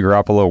quarterback Jimmy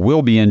Garoppolo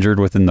will be injured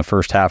within the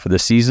first half of the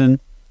season,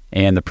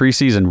 and the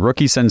preseason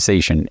rookie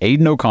sensation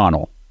Aiden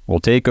O'Connell will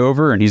take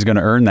over, and he's going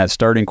to earn that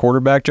starting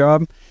quarterback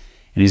job,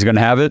 and he's going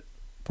to have it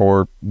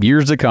for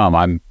years to come.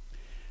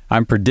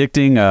 I'm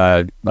predicting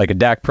like a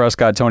Dak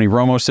Prescott, Tony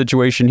Romo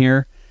situation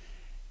here.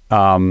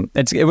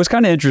 It was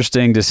kind of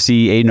interesting to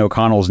see Aiden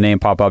O'Connell's name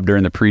pop up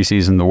during the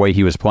preseason, the way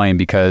he was playing,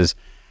 because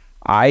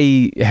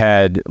I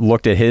had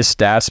looked at his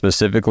stats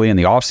specifically in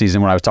the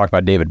offseason when I was talking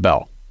about David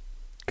Bell,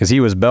 because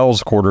he was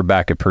Bell's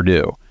quarterback at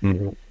Purdue.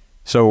 Mm-hmm.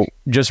 So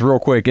just real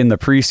quick, in the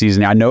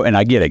preseason, I know, and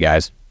I get it,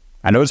 guys.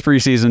 I know it's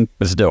preseason,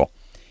 but still.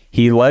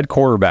 He led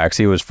quarterbacks.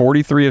 He was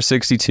 43 of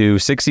 62,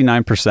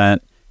 69%,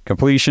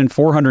 completion,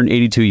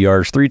 482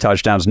 yards, 3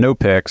 touchdowns, no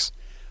picks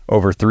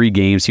over 3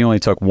 games. He only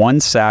took 1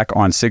 sack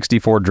on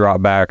 64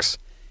 dropbacks,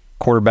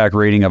 quarterback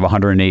rating of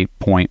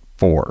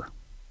 108.4.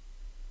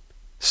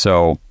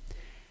 So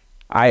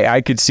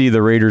I could see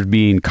the Raiders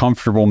being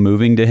comfortable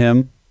moving to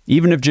him.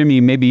 Even if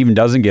Jimmy maybe even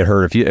doesn't get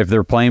hurt, if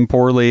they're playing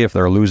poorly, if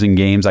they're losing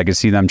games, I could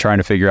see them trying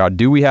to figure out,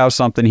 do we have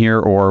something here,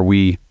 or are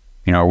we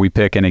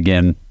picking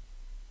again,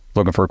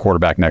 looking for a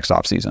quarterback next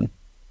offseason?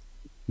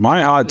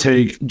 My hot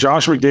take,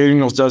 Josh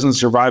McDaniels doesn't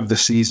survive the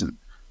season.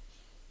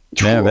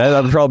 Yeah,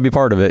 that would probably be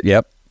part of it.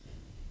 Yep.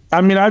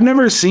 I mean, I've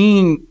never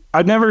seen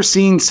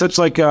such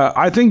like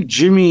I think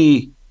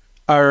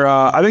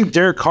I think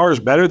Derek Carr is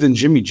better than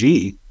Jimmy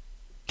G.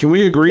 Can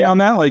we agree on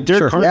that? Like,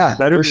 Derek Carr is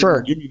better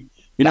than Jimmy.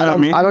 You know what I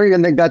mean? I don't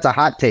even think that's a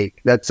hot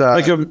take. That's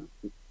like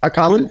a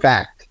common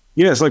fact.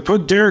 Yes, like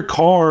put Derek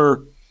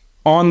Carr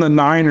on the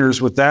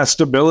Niners with that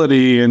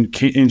stability and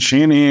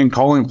Shanahan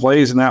calling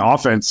plays in that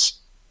offense.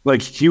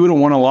 Like, he would have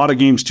won a lot of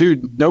games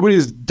too.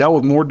 Nobody's dealt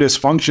with more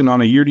dysfunction on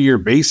a year-to-year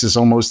basis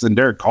almost than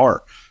Derek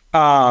Carr.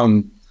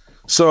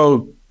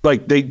 So,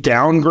 like, they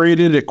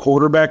downgraded at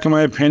quarterback, in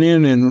my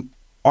opinion, and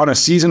on a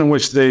season in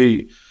which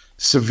they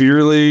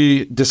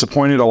severely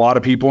disappointed a lot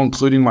of people,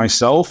 including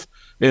myself,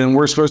 and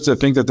we're supposed to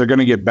think that they're going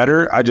to get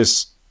better. I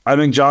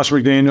think Josh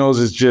McDaniels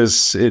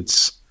is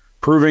it's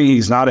proving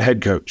he's not a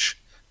head coach.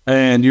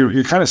 And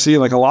you're kind of seeing,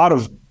 like, a lot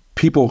of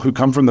people who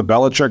come from the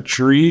Belichick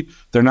tree,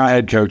 they're not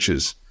head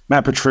coaches.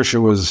 Matt Patricia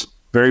was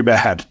very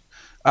bad.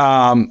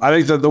 I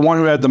think that the one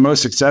who had the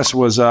most success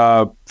was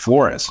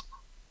Flores.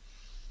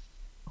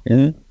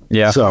 Mm-hmm.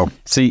 Yeah. So,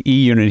 see,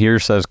 E-Unit here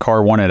says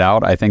Carr won it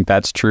out. I think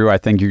that's true. I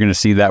think you're going to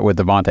see that with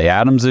Devontae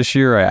Adams this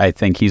year. I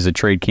think he's a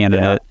trade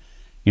candidate,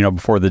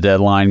 before the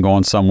deadline,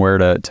 going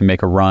somewhere to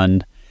make a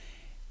run.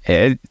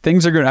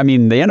 Things are good. I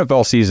mean, the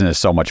NFL season is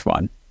so much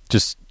fun.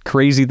 Just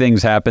crazy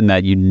things happen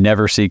that you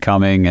never see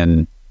coming,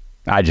 and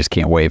I just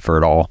can't wait for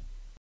it all.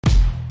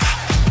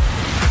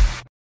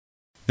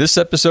 This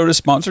episode is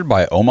sponsored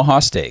by Omaha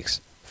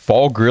Steaks.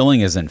 Fall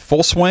grilling is in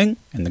full swing,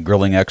 and the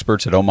grilling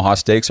experts at Omaha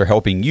Steaks are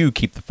helping you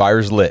keep the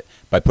fires lit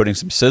by putting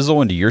some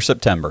sizzle into your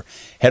September.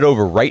 Head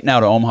over right now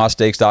to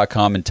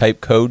omahasteaks.com and type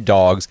code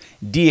DAWGS,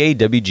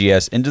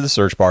 DAWGS, into the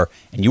search bar,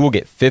 and you will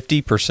get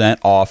 50%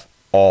 off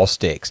all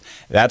steaks.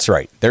 That's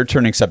right, they're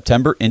turning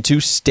September into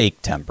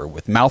Steak-tember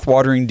with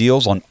mouth-watering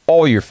deals on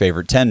all your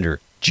favorite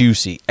tender,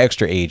 juicy,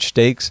 extra-aged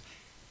steaks.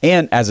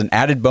 And as an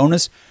added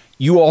bonus,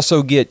 you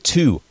also get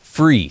 2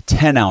 free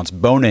 10-ounce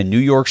bone-in New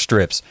York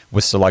strips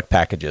with select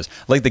packages,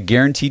 like the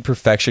Guaranteed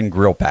Perfection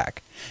Grill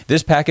Pack.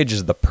 This package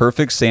is the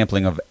perfect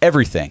sampling of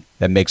everything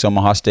that makes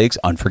Omaha Steaks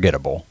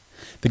unforgettable.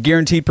 The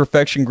Guaranteed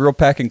Perfection Grill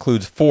Pack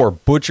includes 4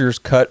 butcher's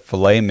cut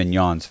filet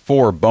mignons,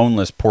 4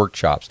 boneless pork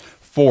chops,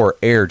 4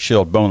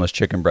 air-chilled boneless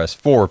chicken breasts,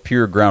 4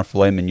 pure ground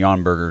filet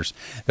mignon burgers,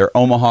 their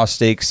Omaha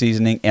Steak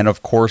seasoning, and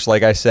of course,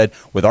 like I said,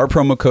 with our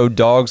promo code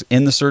DAWGS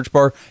in the search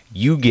bar,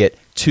 you get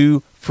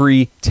 2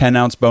 free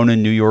 10-ounce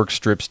bone-in New York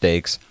strip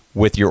steaks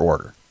with your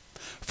order.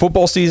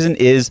 Football season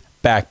is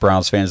back,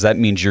 Browns fans. That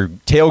means you're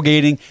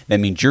tailgating.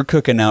 That means you're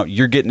cooking out.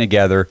 You're getting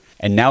together.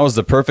 And now is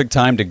the perfect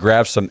time to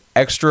grab some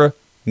extra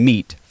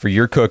meat for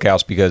your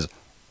cookouts, because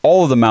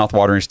all of the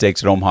mouth-watering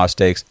steaks at Omaha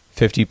Steaks,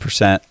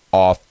 50%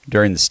 off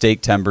during the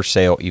Steak-tember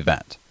sale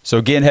event. So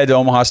again, head to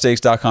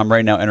omahasteaks.com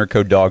right now, enter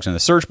code DAWGS in the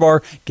search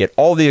bar, get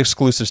all the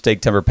exclusive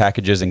Steak-tember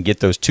packages, and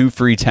get those 2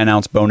 free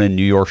 10-ounce bone-in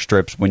New York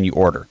strips when you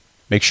order.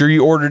 Make sure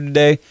you order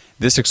today.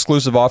 This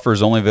exclusive offer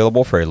is only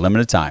available for a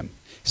limited time.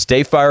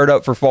 Stay fired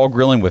up for fall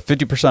grilling with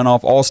 50%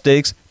 off all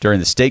steaks during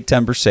the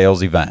Steak-tember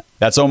sales event.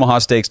 That's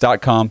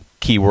omahasteaks.com,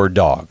 keyword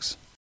DAWGS.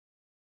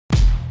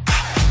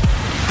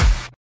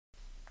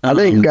 I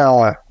think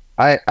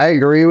I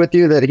agree with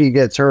you that he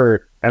gets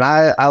hurt, and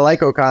I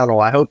like O'Connell.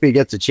 I hope he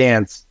gets a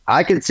chance.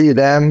 I could see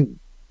them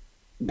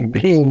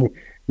being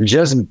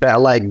just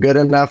like good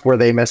enough where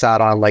they miss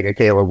out on like a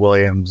Caleb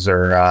Williams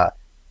or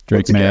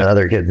Drake May.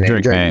 Other kid's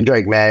name,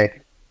 Drake May.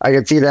 I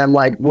could see them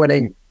like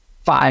winning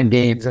 5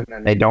 games and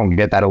then they don't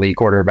get that elite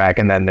quarterback,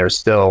 and then they're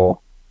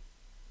still.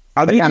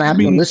 I think kind of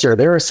happened this year.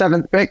 They're a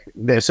 7th pick,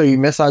 so you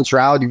miss on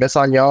Stroud, you miss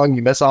on Young,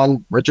 you miss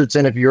on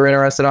Richardson if you're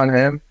interested on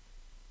him.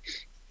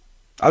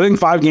 I think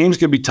 5 games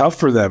could be tough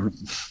for them.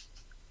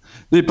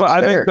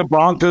 I think the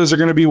Broncos are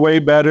going to be way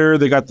better.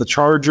 They got the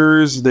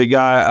Chargers. They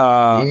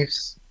got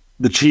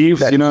the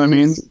Chiefs. You know what I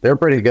mean? They're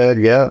pretty good.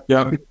 Yeah.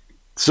 Yeah.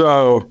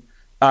 So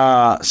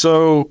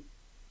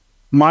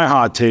my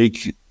hot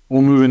take,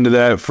 we'll move into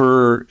that.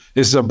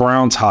 This is a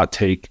Browns hot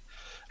take.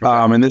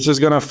 And this is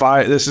going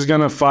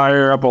to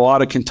fire up a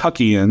lot of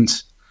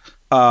Kentuckians.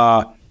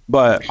 But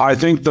I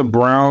think the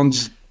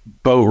Browns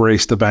boat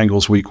raced the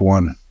Bengals week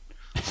 1.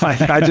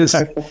 I just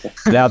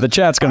now the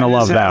chat's gonna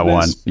love that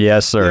one.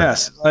 Yes, sir.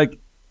 Yes,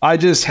 I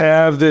just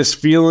have this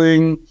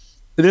feeling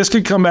this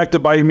could come back to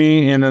bite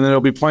me, and then it'll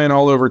be playing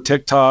all over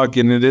TikTok.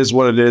 And it is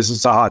what it is.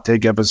 It's a hot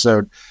take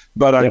episode,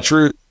 but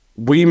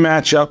we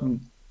match up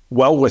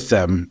well with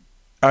them.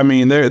 I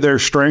mean, their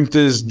strength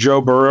is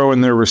Joe Burrow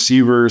and their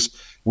receivers.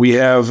 We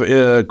have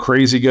a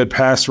crazy good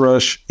pass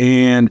rush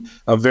and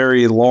a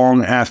very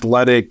long,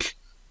 athletic,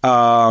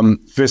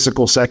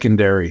 physical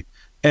secondary.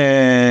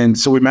 And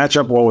so we match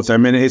up well with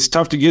them. And it's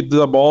tough to get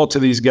the ball to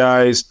these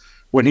guys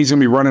when he's going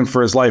to be running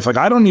for his life. Like,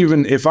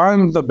 if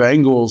I'm the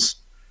Bengals,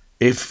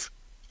 if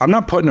I'm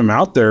not putting him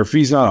out there if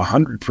he's not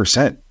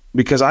 100%,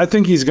 because I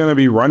think he's going to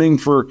be running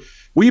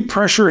we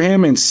pressure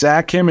him and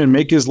sack him and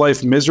make his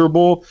life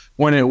miserable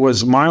when it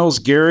was Myles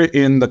Garrett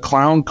in the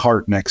clown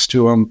cart next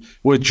to him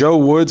with Joe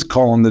Woods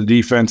calling the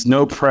defense.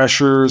 No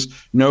pressures,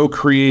 no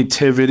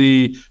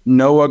creativity,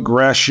 no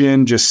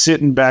aggression, just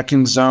sitting back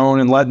in zone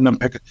and letting them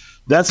pick.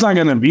 That's not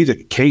going to be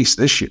the case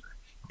this year.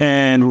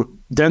 And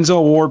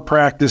Denzel Ward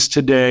practiced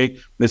today.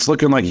 It's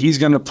looking like he's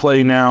going to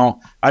play now.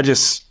 I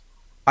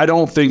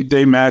don't think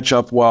they match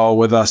up well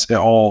with us at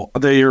all.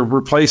 They are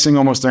replacing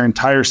almost their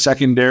entire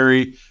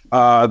secondary.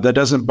 That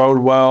doesn't bode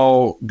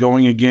well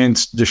going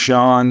against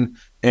Deshaun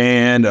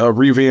and a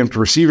revamped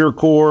receiver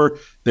core.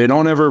 They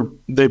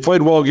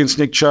played well against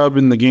Nick Chubb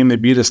in the game they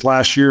beat us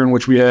last year, in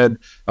which we had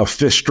a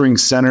 5th-string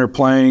center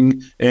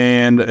playing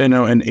and an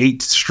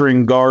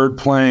 8th-string guard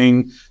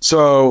playing.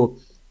 So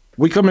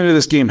we come into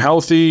this game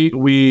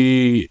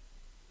healthy.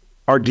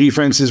 Our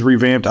defense is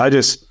revamped.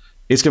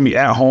 It's going to be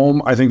at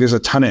home. I think there's a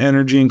ton of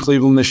energy in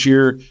Cleveland this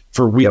year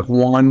for week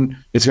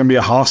 1. It's going to be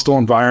a hostile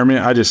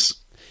environment.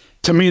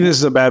 To me, this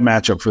is a bad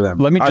matchup for them.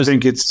 Let me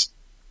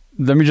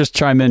just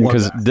chime in,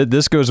 because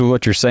this goes with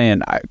what you're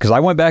saying. Because I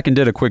went back and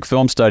did a quick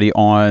film study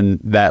on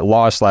that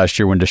loss last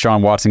year when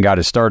Deshaun Watson got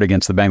his start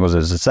against the Bengals. It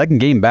was the 2nd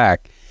game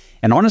back.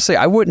 And honestly,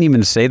 I wouldn't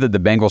even say that the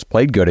Bengals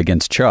played good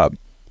against Chubb.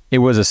 It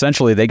was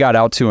essentially they got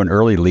out to an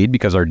early lead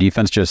because our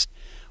defense just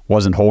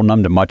wasn't holding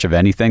them to much of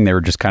anything. They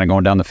were just kind of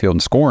going down the field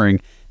and scoring.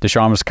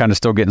 Deshaun was kind of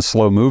still getting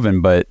slow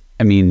moving, but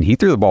I mean, he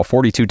threw the ball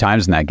 42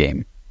 times in that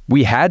game.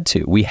 We had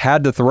to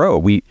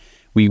throw.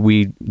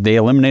 They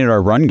eliminated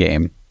our run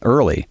game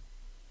early.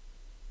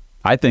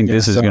 I think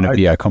this is going to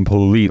be a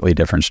completely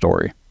different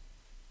story.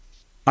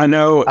 I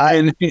know.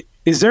 And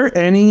is there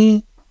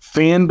any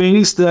fan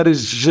base that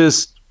is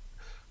just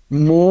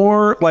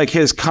more like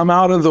has come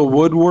out of the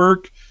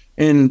woodwork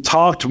and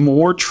talked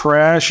more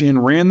trash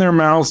and ran their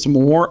mouths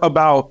more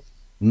about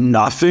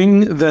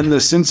nothing than the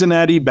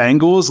Cincinnati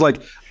Bengals.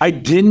 Like, I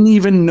didn't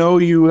even know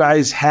you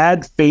guys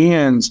had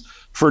fans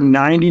for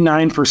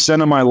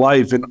 99% of my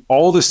life, and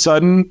all of a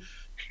sudden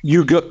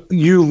you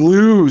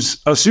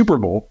lose a Super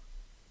Bowl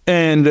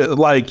and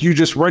like you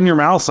just run your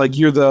mouth like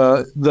you're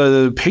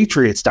the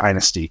Patriots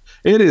dynasty.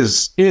 It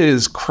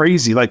is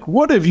crazy. Like,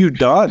 what have you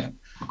done?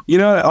 You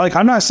know, like,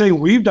 I'm not saying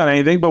we've done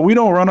anything, but we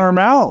don't run our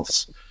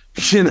mouths.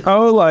 You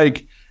know,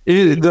 like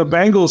the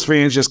Bengals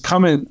fans just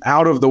coming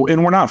out of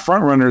and we're not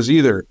front runners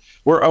either.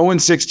 We're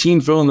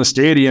 0-16 filling the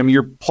stadium.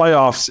 Your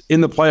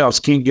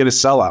playoffs can't get a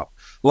sellout.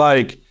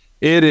 Like,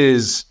 it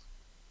is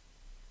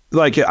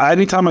like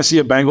anytime I see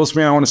a Bengals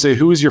fan, I want to say,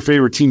 who was your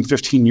favorite team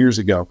 15 years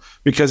ago?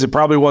 Because it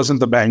probably wasn't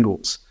the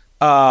Bengals.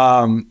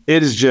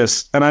 It is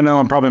just, and I know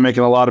I'm probably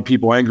making a lot of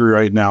people angry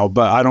right now,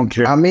 but I don't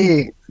care. Not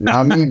me,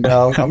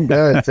 bro. I'm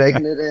good.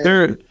 Taking it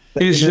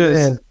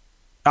in.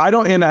 I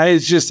don't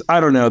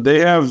know.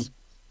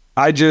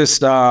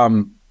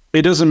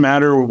 It doesn't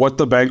matter what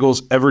the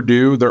Bengals ever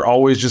do. They're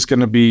always just going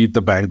to be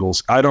the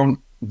Bengals.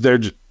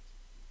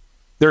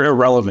 They're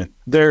irrelevant.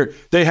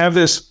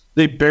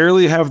 They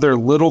barely have their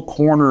little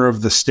corner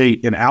of the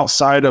state, and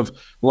outside of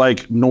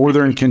like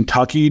Northern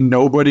Kentucky,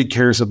 nobody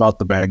cares about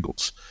the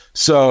Bengals.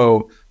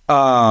 So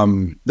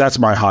that's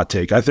my hot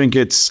take. I think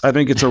it's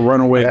a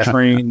runaway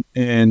train,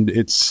 and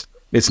it's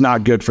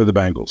not good for the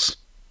Bengals.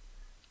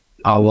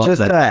 I love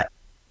that.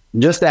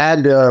 Just to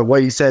add to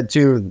what you said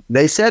too,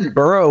 they said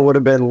Burrow would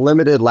have been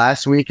limited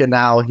last week, and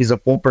now he's a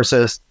full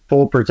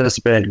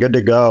participant, good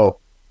to go.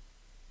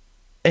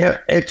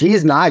 If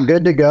he's not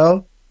good to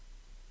go,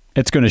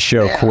 it's going to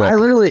show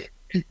quick.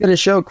 It's going to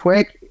show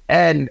quick.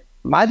 And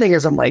my thing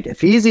is, I'm like, if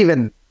he's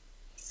even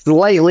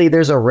slightly,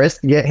 there's a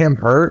risk to get him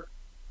hurt,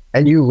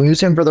 and you lose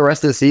him for the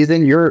rest of the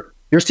season, your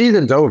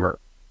season's over.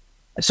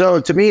 So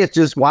to me, it's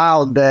just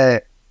wild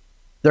that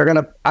they're going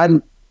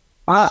to.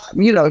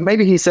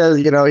 Maybe he says,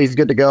 he's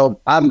good to go.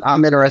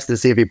 I'm interested to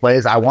see if he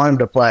plays. I want him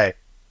to play.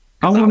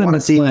 I want him to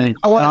play.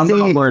 I want to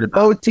see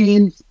both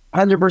teams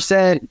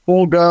 100%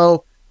 full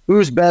go.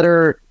 Who's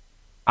better?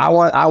 I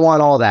want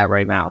all that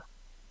right now.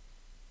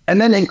 And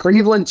then in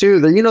Cleveland too,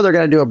 they're going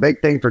to do a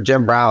big thing for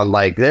Jim Brown.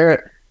 Like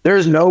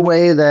there's no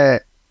way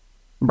that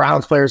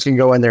Browns players can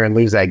go in there and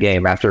lose that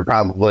game after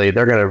probably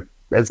they're going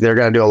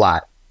to do a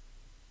lot.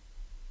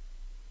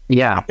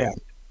 Yeah.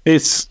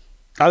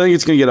 I think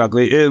it's going to get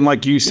ugly. And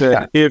like you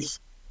said, if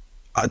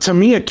to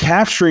me, a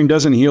calf string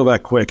doesn't heal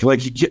that quick.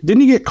 Like, didn't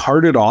he get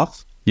carted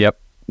off? Yep.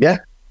 Yeah.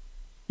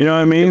 You know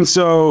what I mean?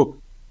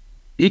 So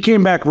he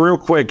came back real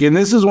quick. And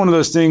this is one of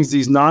those things,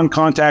 these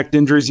non-contact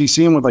injuries, you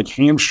see them with like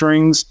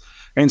hamstrings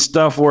and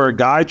stuff where a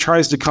guy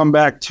tries to come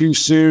back too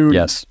soon.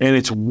 Yes. And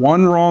it's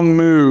one wrong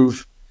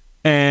move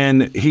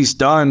and he's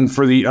done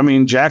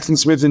Jackson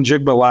Smith and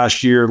Jigba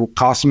last year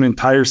cost him an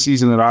entire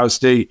season at Iowa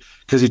State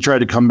because he tried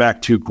to come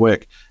back too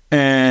quick.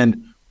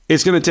 And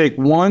it's going to take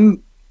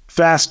one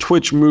fast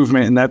twitch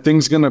movement, and that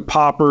thing's going to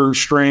pop or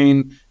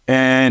strain,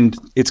 and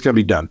it's going to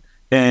be done.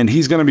 And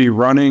he's going to be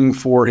running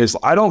for his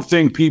 – I don't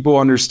think people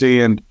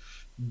understand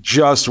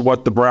just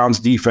what the Browns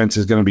defense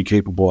is going to be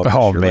capable of.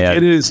 Oh, man.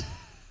 Like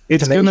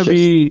it's going to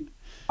be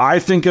 – I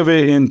think of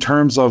it in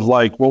terms of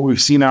like what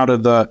we've seen out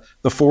of the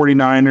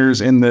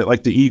 49ers and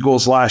the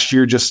Eagles last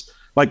year. Just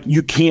like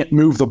you can't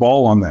move the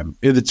ball on them.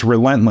 It's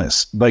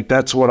relentless. Like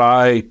that's what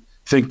I –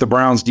 think the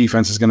Browns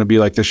defense is going to be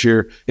like this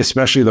year,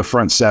 especially the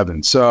front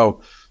seven.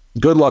 So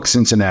good luck,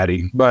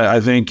 Cincinnati, but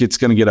I think it's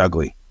going to get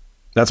ugly.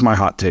 That's my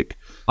hot take.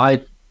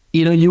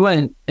 You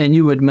went and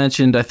you had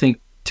mentioned, I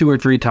think 2 or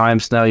 3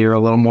 times now, you're a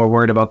little more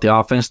worried about the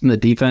offense than the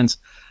defense.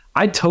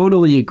 I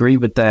totally agree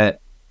with that.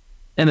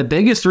 And the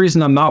biggest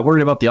reason I'm not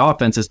worried about the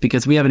offense is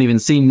because we haven't even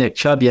seen Nick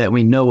Chubb yet. And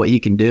we know what he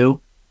can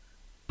do.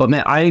 But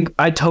man,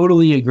 I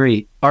totally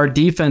agree. Our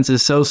defense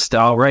is so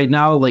stout right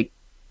now. Like,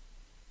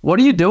 what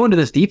are you doing to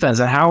this defense,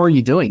 and how are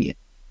you doing it?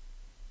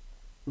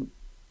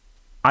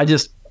 I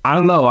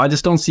don't know. I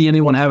just don't see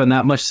anyone having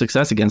that much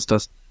success against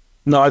us.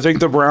 No, I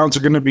think the Browns are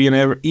going to be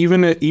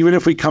even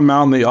if we come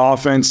out and the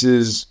offense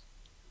is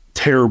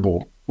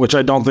terrible, which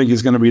I don't think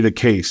is going to be the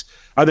case.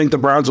 I think the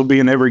Browns will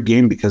be in every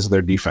game because of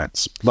their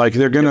defense. Like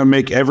they're going to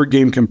make every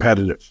game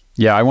competitive.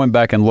 Yeah, I went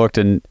back and looked,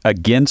 and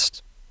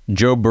against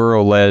Joe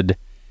Burrow-led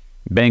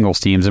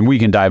Bengals teams, and we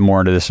can dive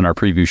more into this in our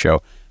preview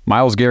show,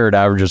 Myles Garrett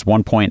averages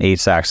 1.8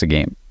 sacks a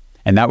game.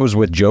 And that was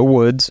with Joe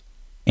Woods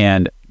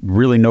and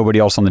really nobody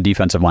else on the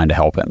defensive line to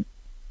help him.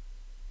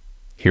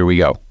 Here we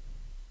go.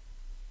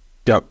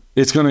 Yep.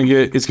 It's gonna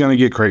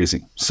get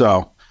crazy.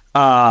 So we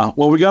got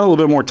a little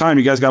bit more time.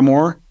 You guys got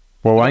more?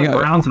 Well, we got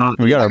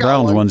our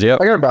Browns ones, yep.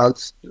 I got a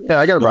Browns. Yeah,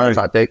 I got a Browns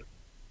hot take.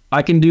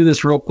 I can do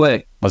this real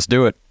quick. Let's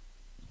do it.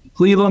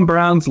 Cleveland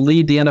Browns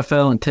lead the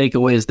NFL in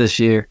takeaways this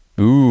year.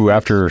 Ooh,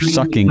 after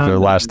sucking for the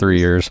last 3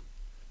 years.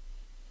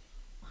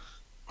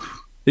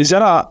 Is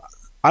that I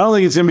don't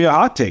think it's going to be a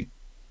hot take.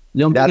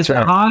 You don't think it's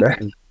hot?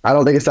 I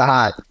don't think it's a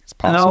hot.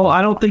 No,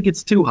 I don't think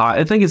it's too hot.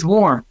 I think it's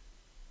warm.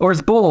 Or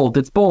it's bold.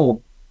 It's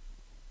bold.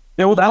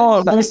 Yeah, we'll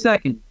call it That's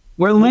second.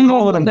 We're leaning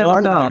on an them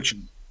down.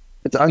 underaction.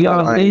 It's We got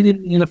underlined.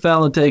 leading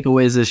NFL in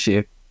takeaways this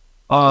year.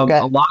 Okay.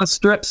 A lot of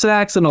strip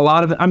sacks and a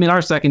lot of,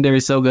 our secondary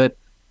is so good.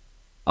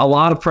 A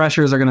lot of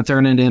pressures are going to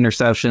turn into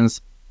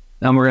interceptions,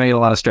 and we're going to get a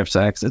lot of strip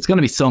sacks. It's going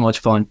to be so much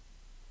fun.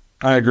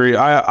 I agree.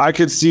 I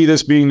could see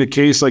this being the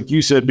case, like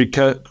you said,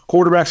 because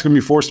quarterbacks going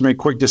to be forced to make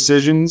quick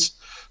decisions.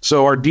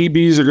 So our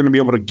DBs are going to be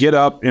able to get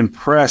up and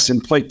press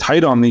and play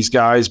tight on these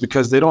guys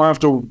because they don't have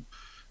to.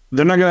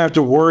 They're not going to have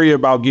to worry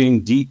about getting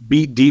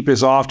beat deep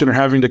as often or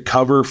having to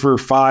cover for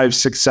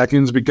 5-6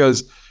 seconds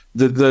because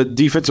the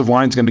defensive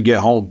line is going to get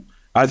home.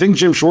 I think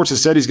Jim Schwartz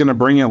has said he's going to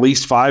bring at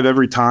least 5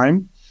 every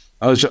time.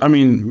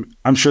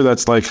 I'm sure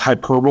that's like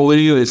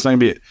hyperbole. It's not going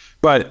to be,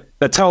 but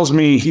that tells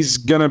me he's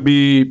not going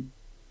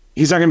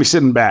to be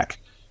sitting back.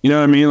 You know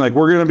what I mean? Like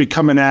we're going to be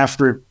coming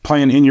after it,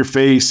 playing in your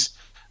face,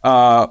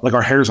 like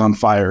our hair's on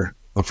fire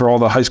for all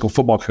the high school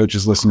football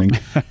coaches listening.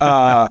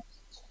 No,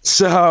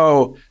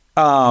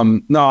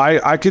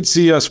 I could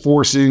see us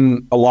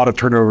forcing a lot of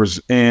turnovers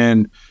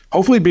and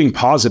hopefully being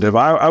positive.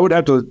 I would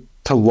have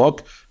to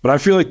look, but I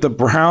feel like the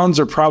Browns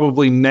are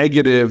probably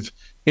negative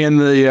in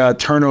the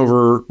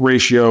turnover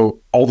ratio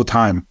all the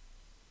time.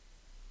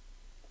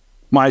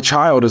 My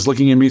child is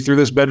looking at me through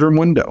this bedroom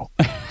window.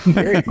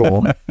 Very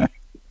cool.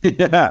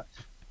 Yeah.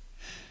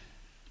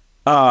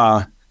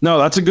 No,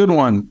 that's a good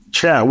one.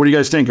 Chat, what do you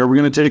guys think? Are we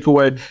going to take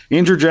away?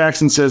 Andrew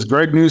Jackson says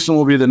Greg Newsome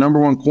will be the number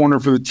 1 corner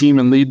for the team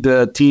and lead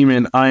the team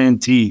in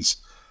INTs.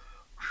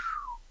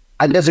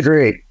 I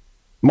disagree.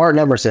 Martin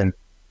Emerson.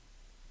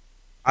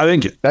 I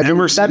think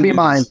That'd be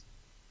mine.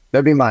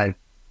 That'd be mine.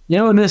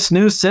 In this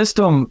new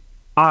system,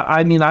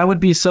 I would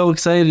be so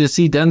excited to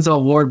see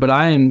Denzel Ward, but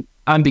I'm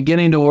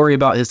beginning to worry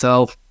about his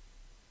health.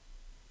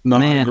 No,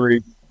 Man. I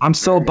agree. I'm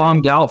so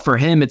bummed out for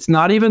him. It's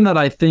not even that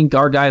I think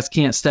our guys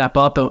can't step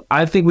up.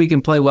 I think we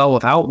can play well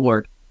without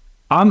Ward.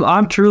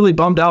 I'm truly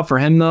bummed out for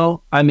him,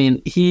 though.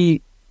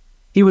 He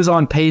was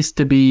on pace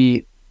to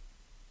be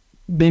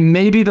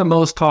maybe the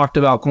most talked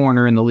about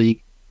corner in the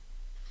league,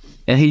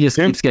 and he just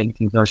keeps getting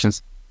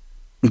concussions.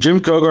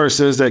 Jim Kogar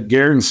says that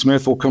Garrett and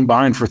Smith will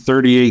combine for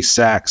 38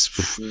 sacks.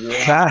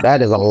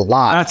 That is a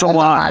lot. That's a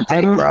lot. Hot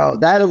take, bro.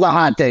 That is a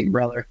hot take,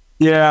 brother.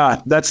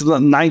 Yeah, that's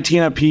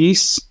 19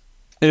 apiece.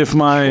 If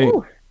my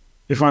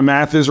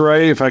math is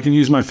right, if I can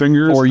use my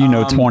fingers. Or,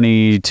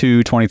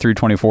 22, 23,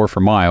 24 for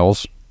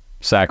Miles,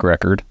 sack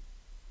record.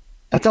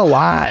 That's a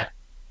lot.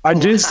 I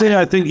did say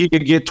I think he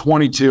could get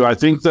 22. I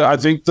think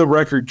the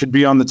record could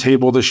be on the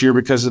table this year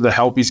because of the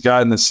help he's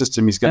got and the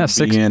system he's going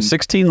to be in.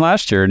 16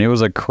 last year, and it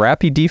was a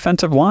crappy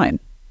defensive line.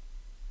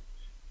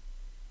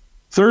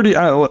 30.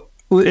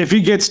 If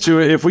he gets to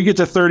it, if we get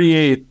to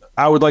 38,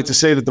 I would like to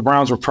say that the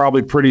Browns were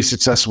probably pretty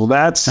successful.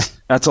 That's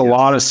a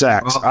lot of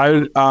sacks.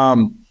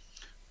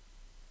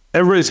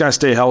 Everybody's got to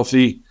stay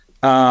healthy.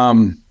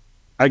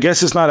 I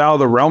guess it's not out of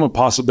the realm of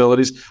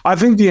possibilities. I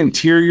think the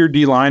interior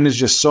D-line is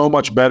just so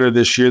much better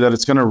this year that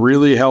it's going to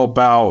really help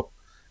out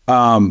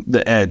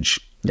the edge.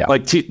 Yeah.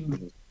 Like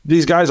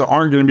these guys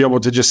aren't going to be able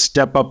to just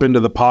step up into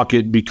the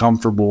pocket and be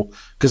comfortable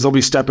because they'll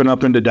be stepping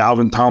up into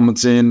Dalvin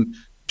Tomlinson,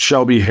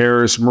 Shelby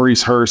Harris,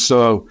 Maurice Hurst.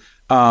 So,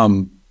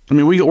 we're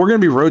going to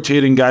be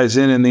rotating guys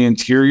in the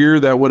interior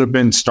that would have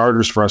been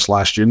starters for us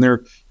last year, and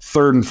they're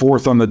 3rd and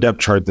 4th on the depth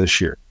chart this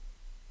year.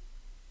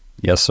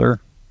 Yes, sir.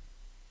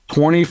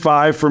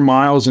 25 for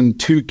Miles and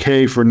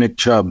 2K for Nick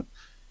Chubb.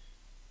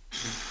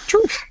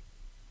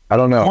 I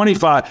don't know.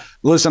 25.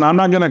 Listen, I'm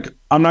not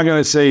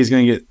gonna say he's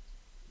gonna get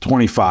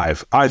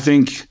 25. I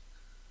think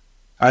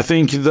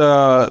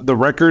the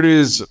record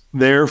is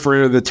there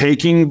for the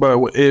taking, but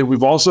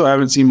we've also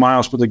haven't seen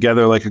Miles put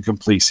together like a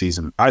complete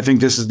season. I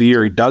think this is the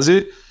year he does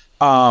it.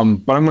 But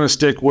I'm going to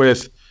stick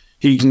with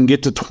he can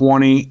get to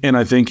 20, and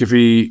I think if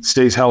he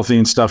stays healthy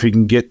and stuff, he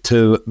can get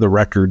to the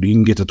record. He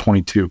can get to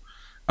 22.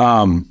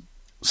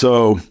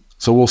 So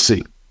we'll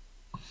see.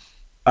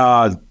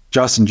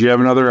 Justin, do you have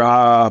another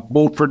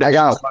bold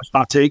prediction /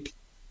 hot take?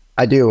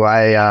 I do.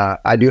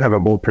 I do have a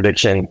bold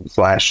prediction /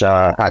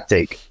 hot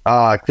take.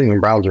 Cleveland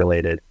Browns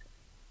related.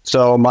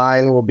 So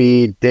mine will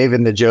be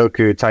David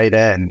Njoku, tight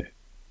end,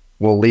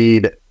 will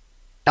lead.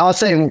 I'll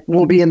say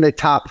we'll be in the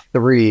top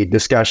 3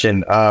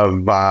 discussion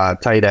of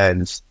tight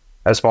ends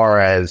as far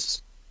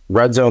as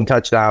red zone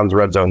touchdowns,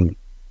 red zone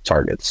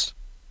targets.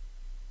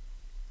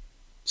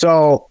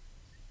 So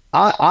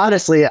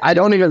honestly, I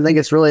don't even think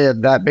it's really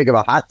that big of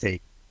a hot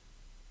take.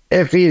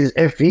 If he's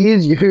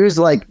used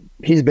like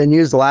he's been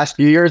used the last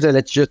few years and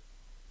it's just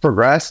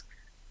progressed.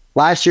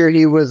 Last year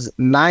he was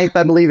 9th,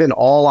 I believe, in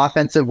all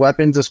offensive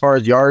weapons as far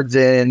as yards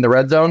in the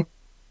red zone.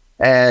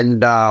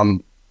 And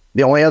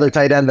the only other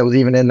tight end that was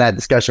even in that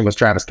discussion was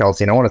Travis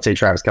Kelce. And I want to say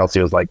Travis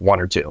Kelce was like 1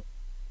 or 2.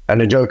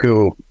 And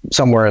Njoku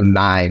somewhere in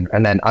 9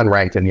 and then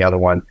unranked in the other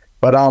one.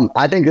 But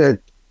I think that,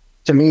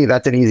 to me,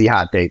 that's an easy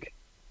hot take.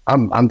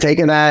 I'm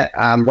taking that.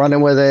 I'm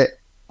running with it.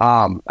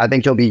 I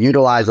think he'll be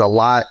utilized a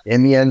lot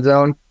in the end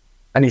zone.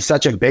 And he's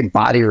such a big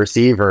body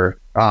receiver,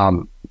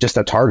 just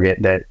a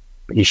target that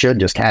he should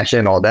just cash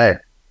in all day.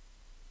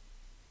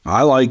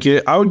 I like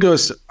it. I would go.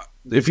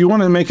 if you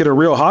want to make it a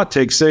real hot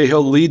take, say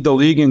he'll lead the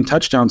league in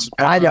touchdowns.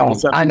 I know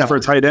for a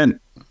tight end.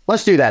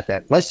 Let's do that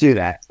then. Let's do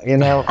that.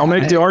 I'll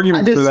make the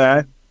argument for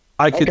that.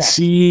 I could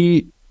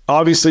see,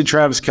 obviously,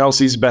 Travis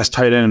Kelce's best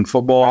tight end in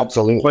football.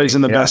 Absolutely. Plays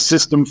in the best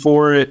system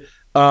for it.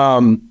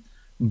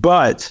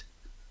 But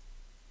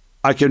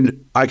I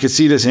could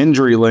see this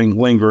injury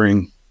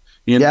lingering,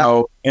 you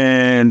know,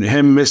 and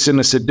him missing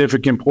a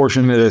significant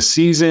portion of the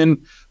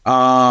season.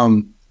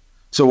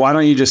 So why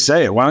don't you just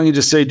say it? Why don't you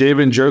just say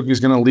David Njoku is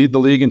going to lead the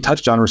league in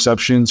touchdown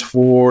receptions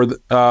for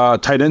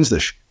tight ends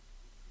this year?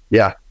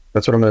 Yeah,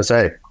 that's what I'm going to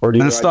say. Or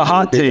that's the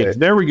hot take.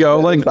 There we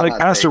go. Like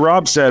Pastor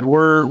Rob said,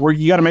 we're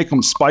you got to make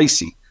them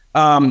spicy.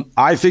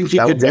 I think he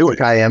could do it.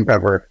 Cayenne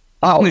pepper.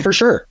 Oh, for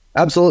sure.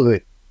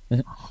 Absolutely.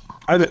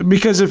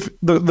 Because if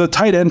the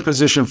tight end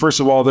position, first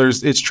of all,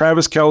 it's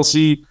Travis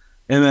Kelce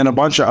and then a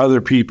bunch of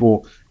other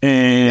people.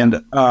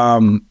 And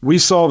we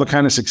saw the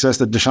kind of success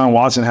that Deshaun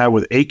Watson had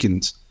with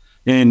Akins.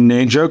 And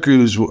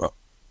Njoku's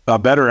a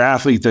better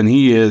athlete than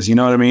he is. You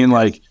know what I mean?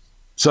 Like,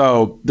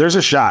 so there's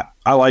a shot.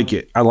 I like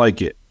it.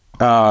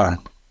 All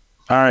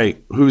right.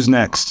 Who's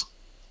next?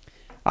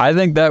 I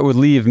think that would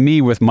leave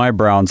me with my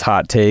Browns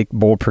hot take,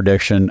 bold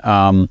prediction.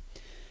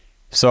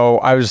 So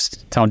I was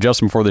telling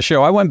Justin before the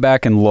show, I went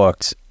back and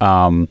looked.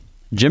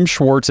 Jim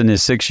Schwartz in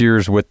his 6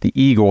 years with the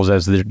Eagles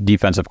as the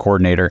defensive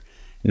coordinator,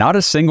 not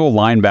a single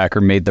linebacker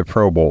made the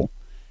Pro Bowl.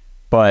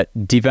 But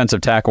defensive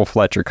tackle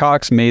Fletcher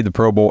Cox made the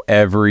Pro Bowl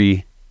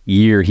every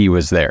year he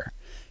was there.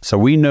 So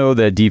we know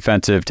that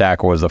defensive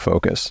tackle was the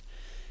focus.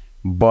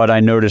 But I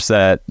noticed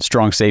that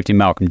strong safety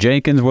Malcolm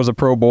Jenkins was a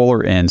Pro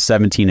Bowler in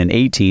 17 and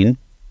 18.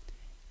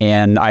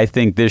 And I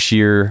think this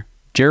year,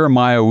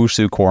 Jeremiah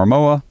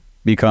Owusu-Koramoah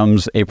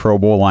becomes a Pro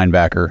Bowl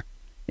linebacker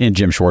in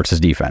Jim Schwartz's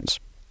defense.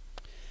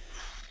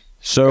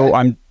 So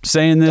I'm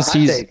saying this,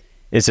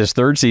 it's his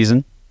third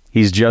season.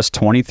 He's just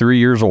 23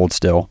 years old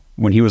still.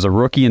 When he was a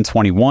rookie in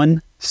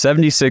 21,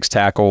 76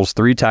 tackles,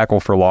 3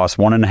 tackle for loss,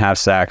 1.5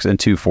 sacks, and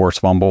 2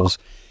 forced fumbles.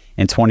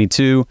 In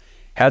 22,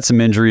 had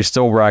some injuries,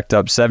 still racked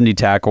up 70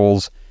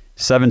 tackles,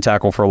 7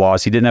 tackle for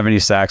loss. He didn't have any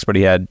sacks, but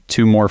he had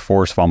 2 more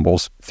forced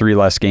fumbles, 3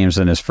 less games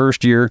than his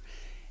first year.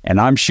 And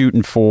I'm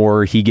shooting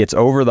for, he gets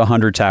over the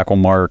 100 tackle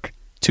mark,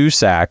 2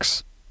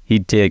 sacks. He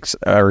grabs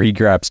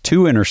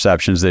 2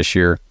 interceptions this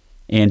year,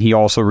 and he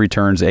also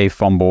returns a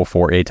fumble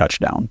for a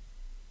touchdown.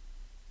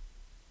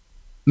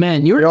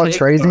 Man, you're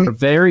crazy.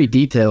 Very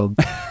detailed.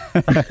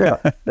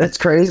 That's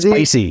crazy.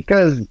 Spicy.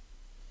 Because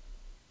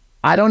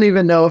I don't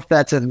even know if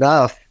that's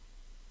enough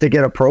to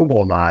get a Pro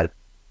Bowl nod.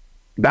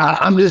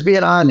 I'm just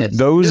being honest.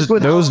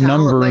 Those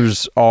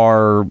numbers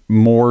are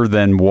more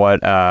than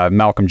what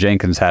Malcolm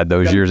Jenkins had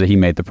those years that he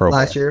made the Pro Bowl.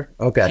 Last year?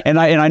 Okay. And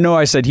I know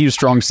I said he was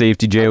strong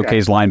safety,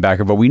 JOK's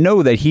linebacker, but we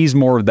know that he's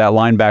more of that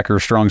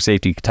linebacker, strong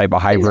safety type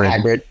of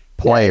hybrid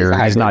player.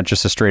 He's not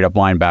just a straight up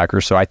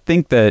linebacker. So I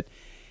think that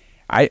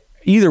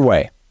either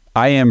way,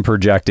 I am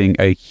projecting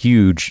a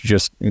huge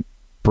just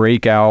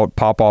breakout,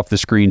 pop off the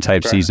screen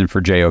type season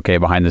for JOK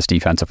behind this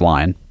defensive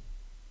line.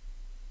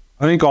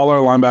 I think all our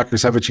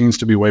linebackers have a chance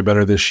to be way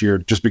better this year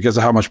just because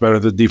of how much better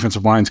the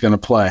defensive line is going to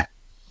play.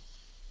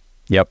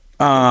 Yep.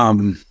 I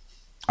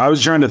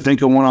was trying to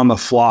think of one on the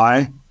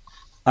fly.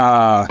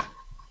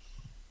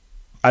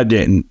 I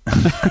didn't.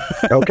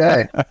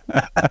 Okay.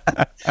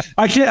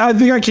 I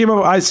think I came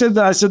up. I said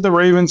the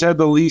Ravens had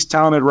the least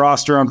talented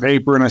roster on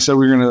paper, and I said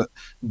we were going to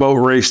boat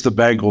race the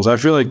Bengals. I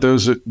feel like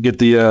those will get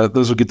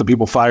the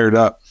people fired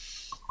up.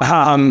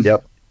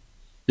 Yep.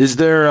 Is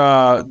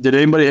there? Did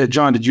anybody?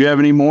 John, did you have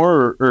any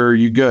more, or are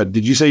you good?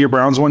 Did you say your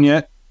Browns one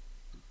yet?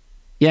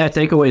 Yeah,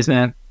 takeaways,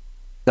 man.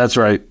 That's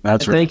right.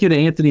 Thank you to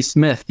Anthony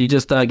Smith. You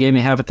just gave me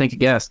half a think of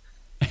gas.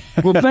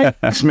 Well,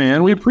 thanks,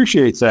 man. We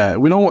appreciate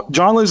that. We don't.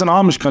 John lives in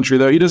Amish country,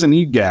 though. He doesn't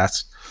need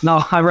gas.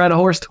 No, I ride a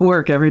horse to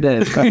work every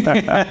day.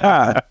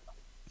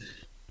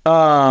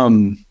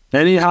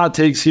 Any hot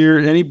takes here?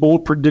 Any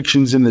bold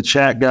predictions in the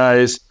chat,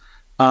 guys?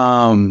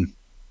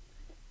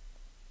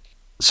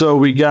 So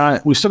we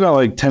still got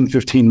like 10,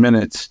 15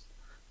 minutes.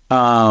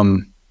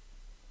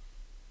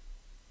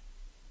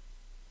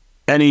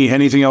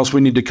 Anything else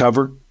we need to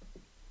cover?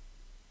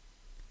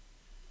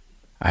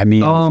 I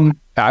mean,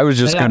 I was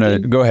just going to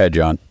go ahead,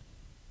 John.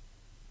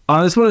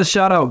 I just want to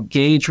shout out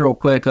Gage real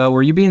quick.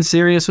 Were you being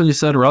serious when you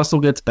said Russell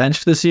gets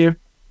benched this year?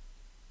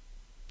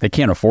 They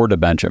can't afford to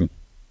bench him.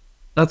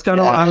 That's kind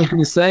of what I was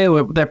going to say.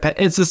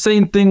 It's the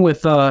same thing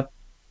with,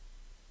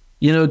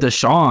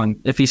 Deshaun.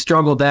 If he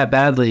struggled that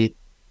badly,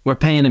 we're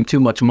paying him too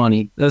much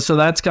money. So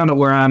that's kind of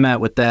where I'm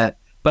at with that.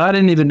 But I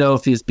didn't even know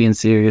if he's being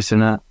serious or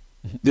not.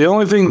 The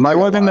only thing that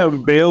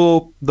would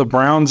bail the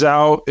Browns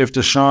out if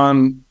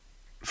Deshaun,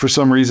 for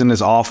some reason,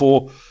 is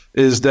awful,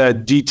 is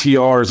that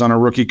DTR is on a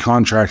rookie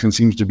contract and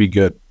seems to be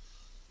good.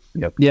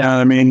 Yep. Yeah. You know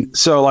what I mean?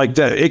 So like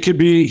that, he could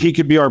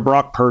be our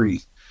Brock Purdy,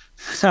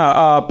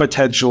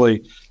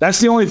 potentially. That's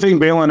the only thing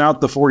bailing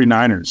out the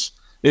 49ers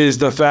is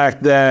the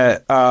fact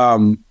that,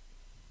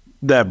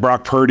 that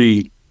Brock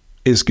Purdy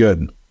is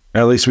good.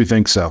 At least we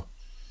think so.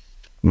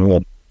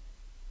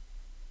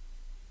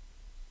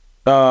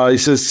 He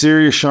says,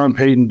 serious Sean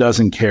Payton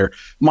doesn't care.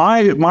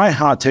 My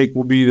hot take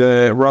will be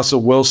that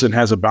Russell Wilson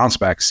has a bounce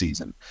back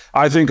season.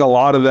 I think a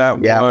lot of that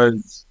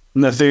was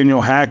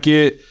Nathaniel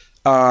Hackett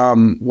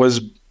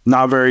was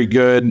not very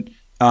good.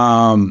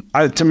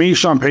 To me,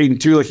 Sean Payton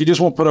too, like he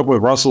just won't put up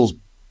with Russell's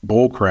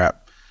bull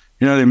crap.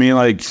 You know what I mean?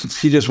 Like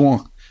he just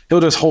won't. He'll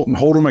just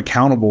hold him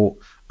accountable.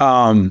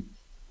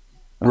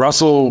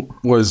 Russell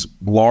was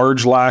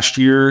large last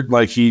year.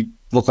 Like he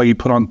looked like he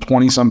put on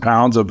 20-some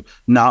pounds of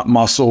not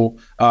muscle.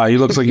 He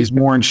looks like he's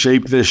more in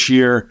shape this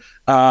year.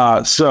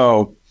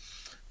 So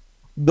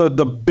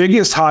the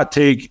biggest hot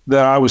take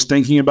that I was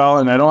thinking about,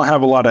 and I don't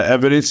have a lot of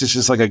evidence, it's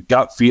just like a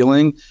gut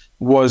feeling,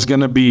 was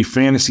going to be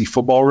fantasy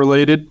football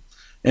related.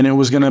 And it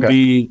was going to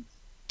be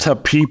to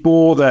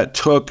people that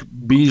took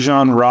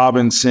Bijan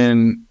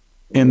Robinson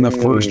in the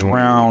first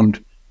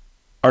round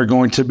are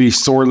going to be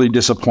sorely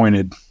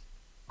disappointed.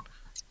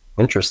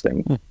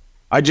 Interesting.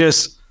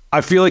 I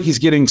feel like he's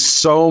getting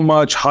so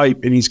much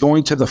hype, and he's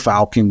going to the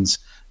Falcons,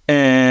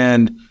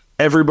 and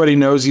everybody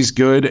knows he's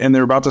good, and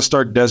they're about to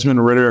start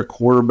Desmond Ridder at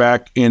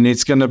quarterback, and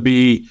it's going to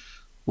be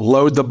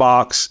load the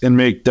box and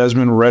make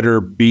Desmond Ridder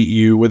beat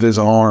you with his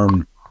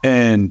arm.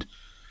 And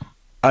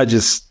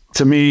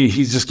to me,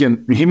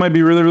 he might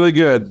be really, really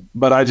good,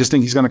 but I just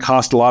think he's going to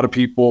cost a lot of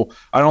people.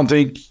 I don't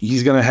think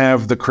he's going to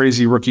have the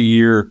crazy rookie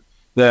year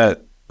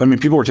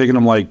people were taking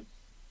him like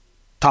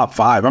top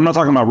 5. I'm not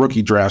talking about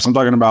rookie drafts. I'm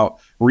talking about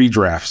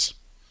redrafts.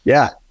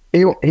 Yeah.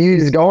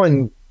 He's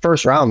going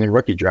first round in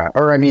rookie draft,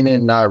 in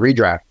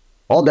redraft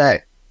all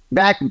day.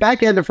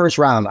 Back end of first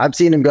round. I've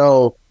seen him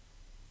go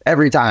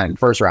every time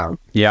first round.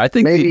 Yeah, I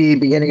think maybe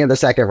beginning of the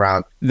second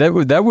round. That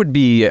would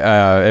be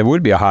it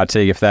would be a hot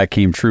take if that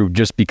came true,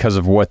 just because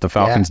of what the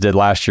Falcons did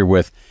last year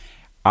with.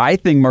 I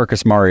think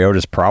Marcus Mariota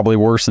is probably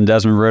worse than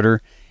Desmond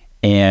Ridder.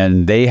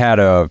 And they had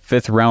a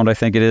 5th round, I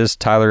think it is,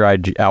 Tyler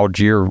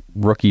Algier,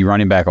 rookie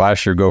running back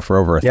last year, go for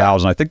over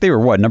 1,000. I think they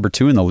were, number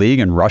 2 in the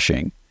league in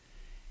rushing.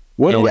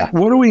 What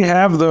do we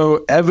have,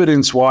 though,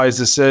 evidence-wise,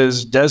 that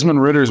says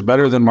Desmond Ridder is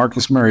better than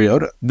Marcus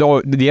Mariota?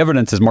 Though the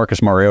evidence is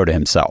Marcus Mariota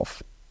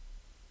himself.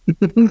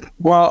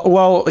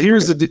 Well,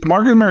 here's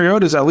Marcus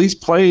Mariota's at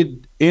least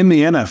played in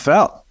the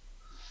NFL.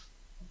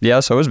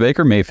 Yeah, so was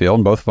Baker Mayfield,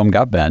 and both of them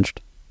got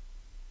benched.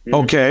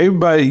 Okay,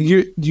 but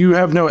you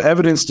have no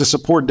evidence to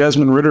support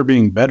Desmond Ridder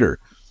being better.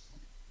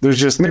 You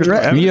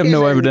have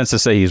no evidence to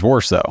say he's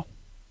worse, though.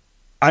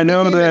 I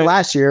know that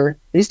last year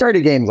he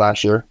started games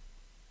last year.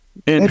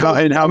 And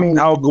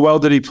how well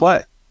did he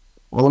play?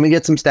 Well, let me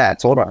get some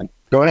stats. Hold on.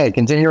 Go ahead.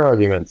 Continue your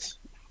arguments.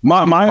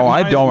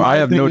 I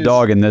have no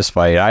dog in this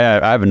fight.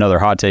 I have another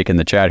hot take in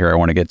the chat here I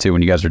want to get to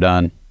when you guys are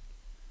done.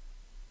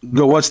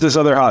 Go. What's this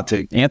other hot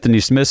take? Anthony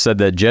Smith said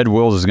that Jed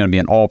Wills is going to be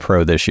an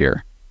All-Pro this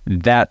year.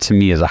 That, to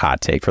me, is a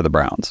hot take for the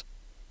Browns.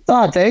 It's a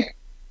hot take.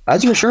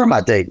 That's for sure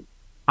my take.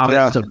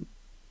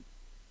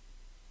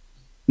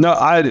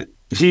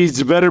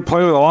 He's a better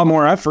player with a lot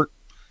more effort.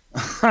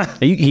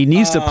 He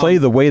needs to play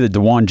the way that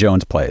DeJuan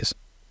Jones plays.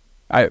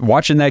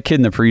 Watching that kid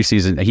in the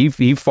preseason,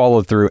 he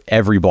followed through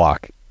every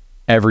block,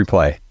 every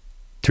play,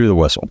 to the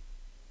whistle.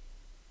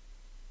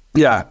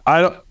 Yeah,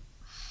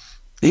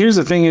 here's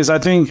the thing is, I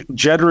think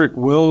Jedrick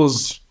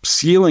Wills'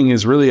 ceiling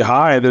is really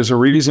high. There's a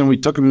reason we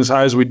took him as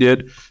high as we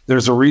did.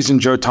 There's a reason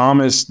Joe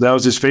Thomas, that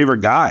was his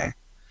favorite guy,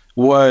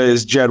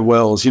 was Jed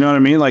Wills. You know what I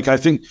mean? Like, I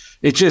think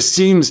it just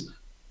seems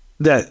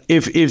that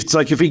if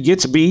he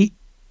gets beat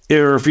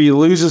or if he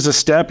loses a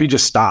step, he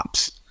just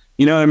stops.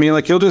 You know what I mean?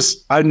 Like,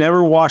 I've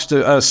never watched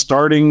a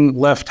starting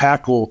left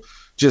tackle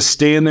just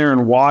stand there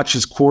and watch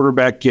his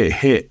quarterback get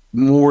hit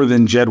more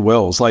than Jed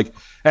Wills. Like,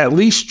 at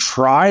least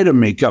try to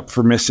make up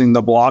for missing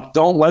the block.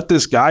 Don't let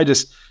this guy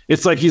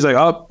it's like he's like,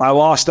 oh, I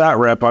lost that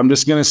rep. I'm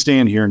just going to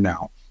stand here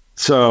now.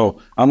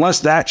 So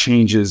unless that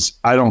changes,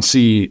 I don't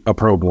see a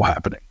Pro Bowl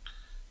happening.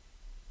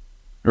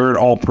 Or an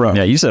All-Pro.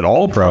 Yeah, you said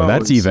All-Pro.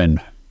 That's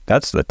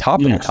the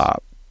top of the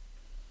top.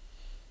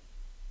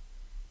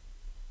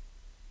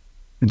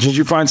 Did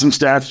you find some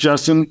stats,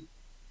 Justin?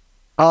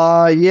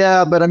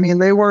 Yeah, but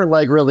they weren't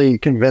really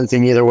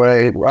convincing either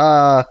way.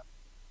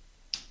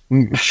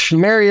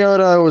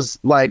 Mariota was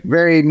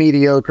very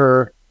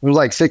mediocre. It was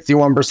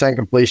 61%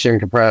 completion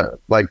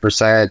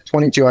percent,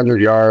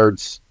 2,200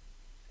 yards,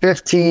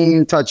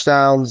 15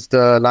 touchdowns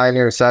to 9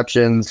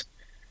 interceptions.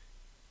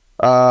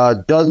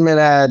 Desmond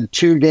had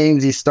 2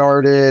 games he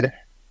started,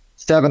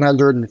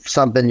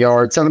 700-something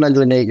yards,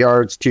 708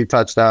 yards, 2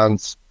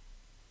 touchdowns,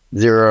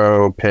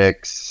 0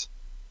 picks,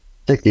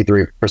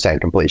 63%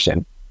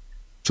 completion.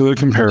 So they're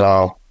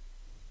comparable.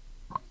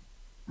 So,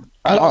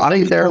 I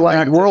think they're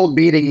world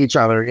beating each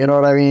other. You know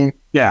what I mean?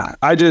 Yeah.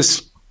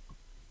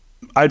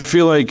 I'd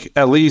feel like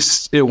at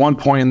least at one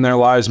point in their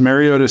lives,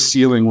 Mariota's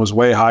ceiling was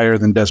way higher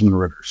than Desmond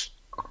Ridder's.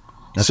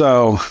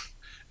 So,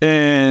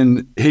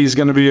 and he's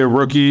going to be a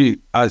rookie,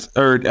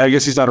 or I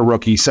guess he's not a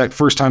rookie,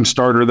 first time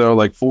starter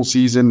though, full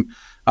season.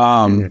 So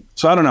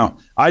I don't know.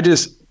 I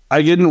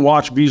didn't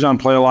watch Bijan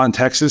play a lot in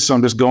Texas, so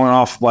I'm just going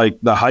off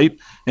the hype.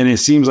 And it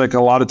seems like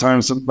a lot of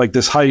times,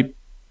 this hype,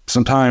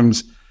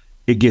 sometimes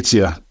it gets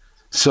you.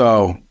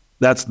 So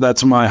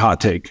That's my hot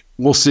take.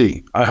 We'll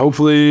see.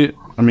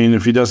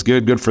 If he does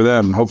good for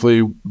them.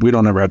 Hopefully we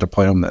don't ever have to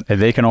play him then. Hey,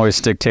 they can always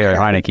stick Taylor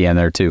Heineke in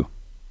there too.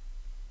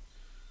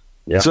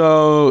 Yeah.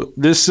 So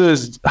this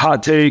is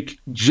hot take.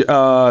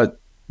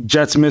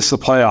 Jets miss the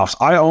playoffs.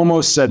 I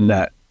almost said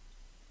that.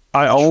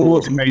 I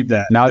almost made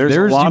that. Now there's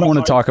you want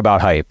to talk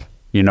about hype.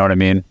 You know what I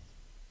mean?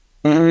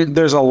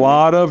 There's a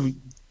lot of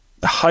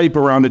hype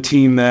around a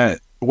team that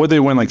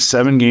they win like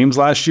 7 games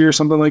last year,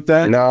 something like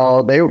that.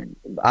 No,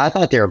 I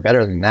thought they were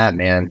better than that,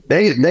 man.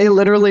 They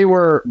literally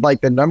were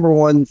like the number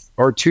 1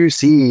 or 2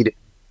 seed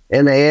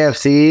in the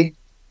AFC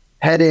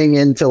heading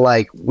into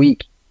like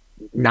week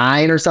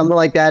 9 or something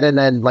like that, and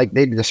then like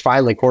they just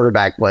finally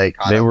quarterback play.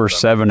 They were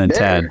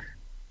 7-10.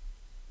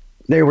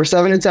 They were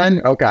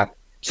 7-10. Okay,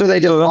 so they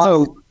just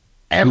lost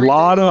a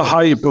lot of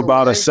hype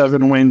about a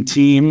 7-win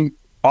team.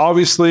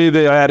 Obviously,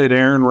 they added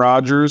Aaron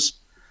Rodgers.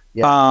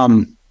 Yeah.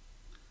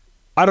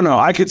 I don't know.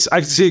 I could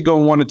see it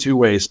going 1 of 2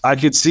 ways. I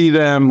could see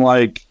them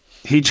like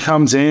he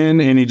comes in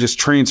and he just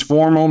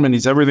transform them and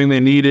he's everything they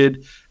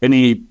needed and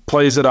he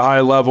plays at a high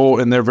level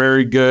and they're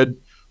very good.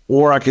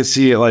 Or I could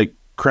see it like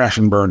crash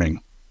and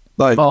burning.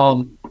 Like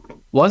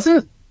was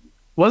it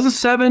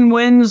 7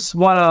 wins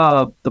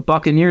what the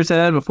Buccaneers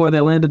had before they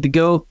landed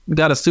to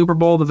got a Super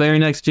Bowl the very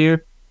next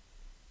year?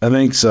 I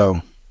think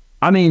so.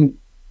 I mean,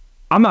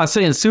 I'm not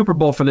saying Super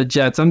Bowl for the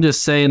Jets. I'm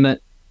just saying that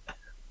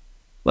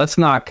let's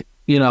not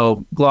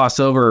gloss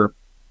over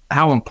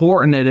how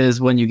important it is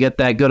when you get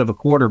that good of a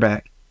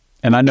quarterback.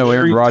 And I know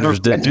Aaron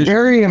Rodgers did. It's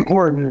very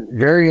important.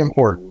 Very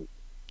important.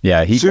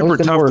 Yeah, he's super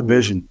tough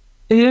division.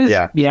 It is.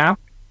 Yeah.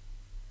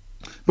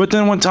 But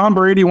then when Tom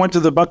Brady went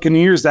to the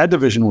Buccaneers, that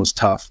division was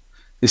tough.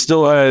 They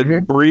still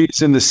had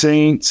Breeze and the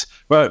Saints,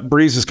 but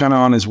Breeze is kind of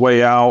on his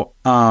way out.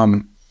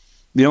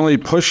 The only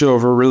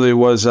pushover really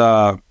was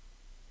the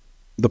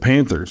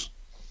Panthers.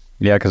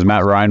 Yeah, because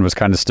Matt Ryan was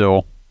kind of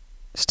still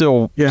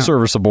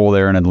serviceable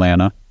there in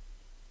Atlanta.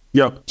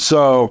 Yep.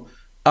 So,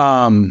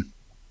 no,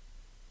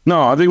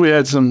 I think we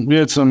had some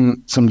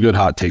good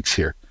hot takes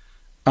here.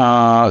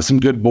 Some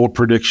good bold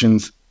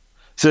predictions.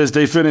 Says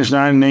they finished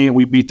 9-8.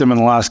 We beat them in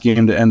the last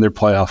game to end their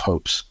playoff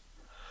hopes.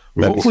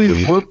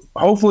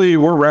 Hopefully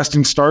we're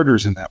resting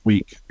starters in that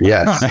week.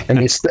 Yes,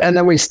 and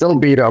then we still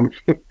beat them.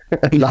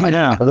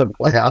 Not for the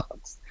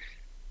playoffs.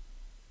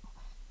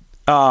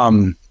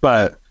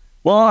 But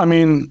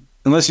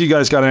unless you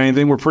guys got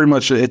anything, we're pretty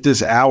much at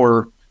this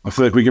hour. I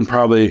feel like we can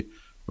probably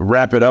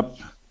wrap it up.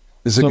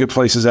 This is a good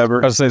place as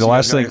ever. I was say the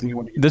last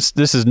thing. This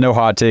is no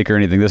hot take or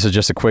anything. This is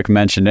just a quick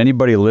mention.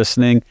 Anybody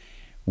listening,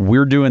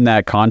 we're doing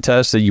that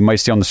contest that you might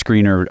see on the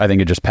screen, or I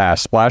think it just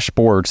passed. Splash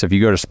Sports. If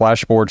you go to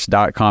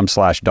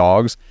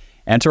splashsports.com/dogs,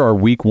 enter our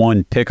week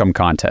 1 pick'em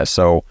contest.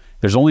 So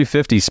there's only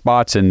 50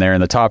 spots in there,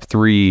 and the top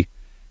 3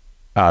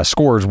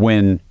 scores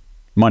win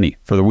money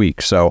for the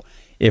week. So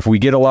if we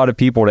get a lot of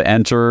people to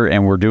enter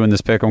and we're doing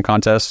this pick'em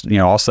contest,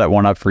 I'll set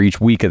one up for each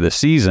week of the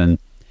season.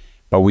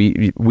 But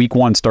week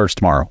 1 starts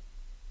tomorrow.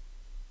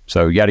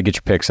 So you got to get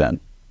your picks in.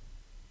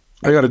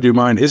 I got to do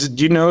mine. Is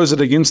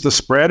it against the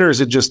spread or is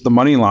it just the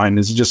money line?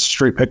 Is it just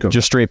straight pick 'em?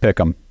 Just straight pick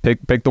 'em.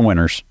 Pick the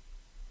winners.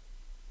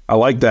 I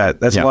like that.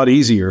 That's a lot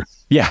easier.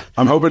 Yeah.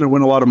 I'm hoping to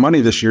win a lot of money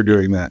this year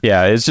doing that.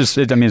 Yeah, it's just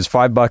it's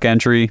 $5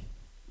 entry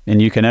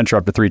and you can enter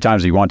up to 3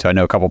 times if you want to. I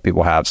know a couple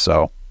people have,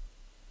 so.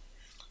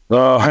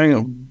 Hang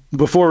on.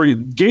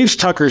 Gage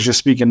Tucker's just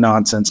speaking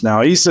nonsense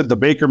now. He said the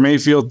Baker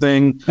Mayfield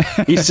thing.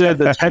 He said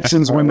the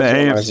Texans win the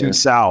AFC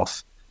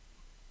South.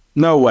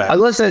 No way.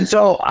 Listen,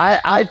 so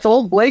I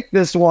told Blake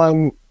this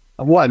one,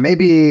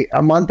 maybe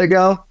a month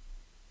ago?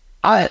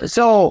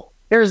 So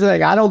here's the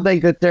thing. I don't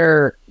think that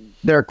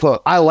they're close.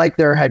 I like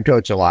their head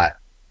coach a lot.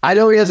 I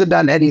know he hasn't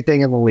done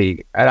anything in the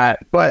league,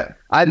 but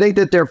I think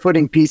that they're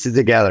putting pieces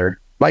together.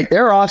 Like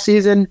their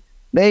offseason,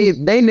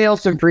 they nailed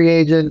some free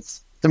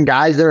agents, some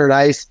guys that are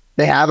nice.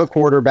 They have a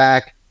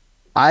quarterback.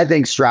 I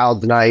think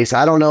Stroud's nice.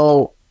 I don't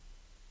know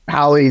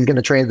how he's going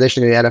to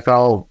transition to the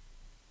NFL.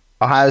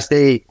 Ohio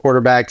State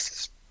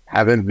quarterbacks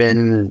haven't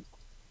been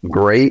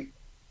great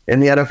in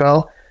the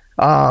NFL.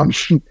 But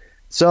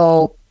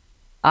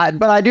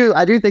I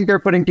do think they're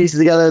putting pieces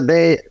together.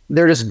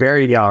 They're just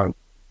very young.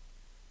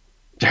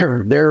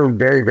 They're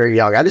very, very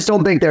young. I just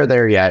don't think they're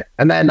there yet.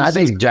 And then I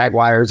think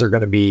Jaguars are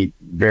going to be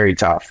very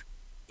tough.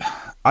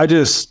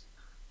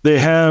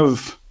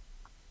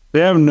 They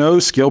have no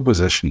skill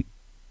position.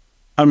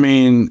 I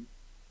mean,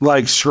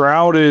 like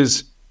Stroud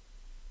is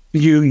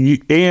you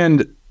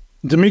and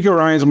DeMeco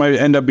Ryans might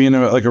end up being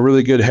a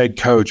really good head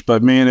coach,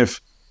 but man, if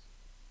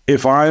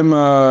I'm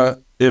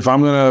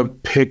gonna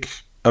pick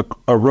a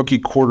rookie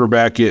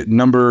quarterback at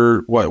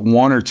number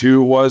 1 or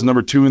 2 was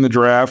number 2 in the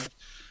draft,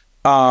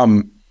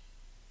 I'm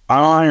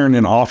hiring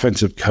an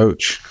offensive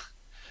coach.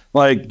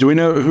 Like, do we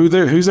know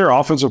who's their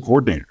offensive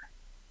coordinator?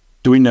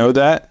 Do we know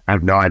that? I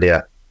have no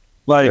idea.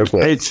 Like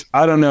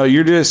I don't know.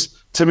 You're just,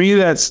 to me,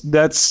 that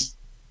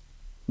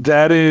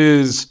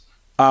is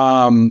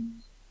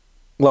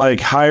like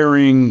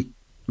hiring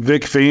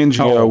Vic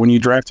Fangio when you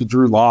drafted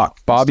Drew Lock.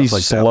 Bobby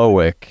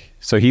Slowick.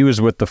 So he was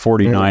with the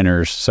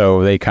 49ers,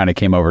 so they kind of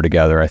came over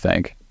together, I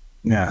think.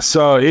 Yeah.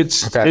 So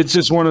it's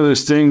just one of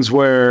those things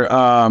where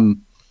I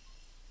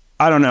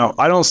don't know.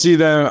 I don't see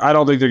them. I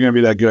don't think they're going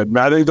to be that good.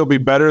 I think they'll be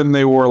better than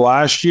they were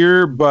last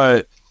year,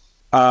 but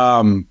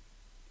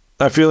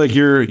I feel like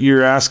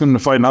you're asking him to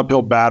fight an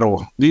uphill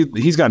battle.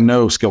 He's got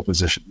no skill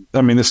position.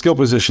 I mean, the skill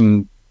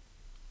position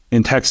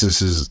in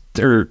Texas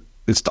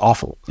it's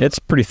awful. It's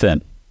pretty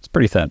thin.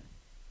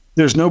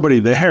 There's nobody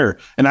there,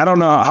 and I don't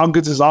know how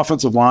good's his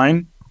offensive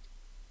line.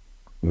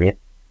 We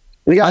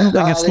got. I don't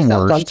think it's the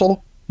worst.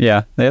 Tunsil.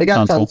 Yeah, they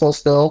got Tunsil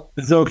still.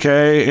 It's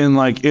okay, and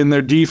like in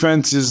their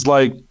defense is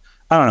like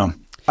I don't know.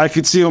 I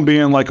could see them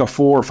being like a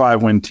 4 or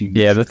 5 win team.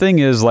 Yeah, the thing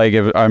is, like,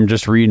 if I'm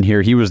just reading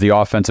here, he was the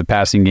offensive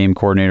passing game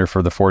coordinator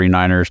for the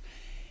 49ers.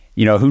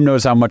 You know, who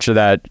knows how much of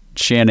that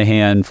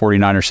Shanahan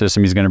 49er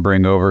system he's going to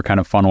bring over, kind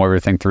of funnel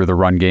everything through the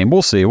run game.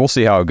 We'll see. We'll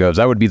see how it goes.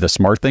 That would be the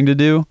smart thing to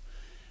do.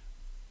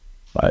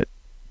 But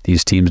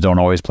these teams don't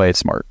always play it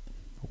smart.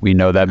 We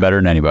know that better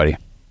than anybody.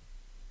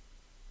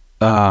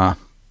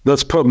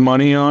 Let's put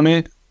money on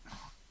it.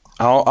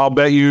 I'll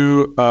bet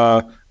you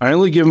I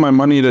only give my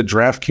money to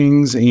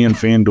DraftKings and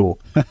FanDuel.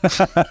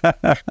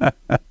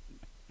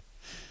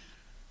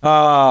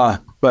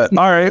 But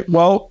all right,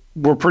 well,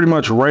 we're pretty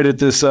much right at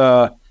this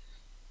 $10.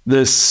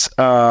 That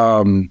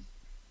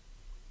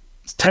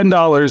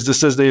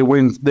says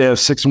they have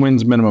 6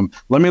 wins minimum.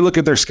 Let me look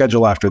at their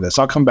schedule after this.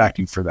 I'll come back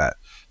to you for that.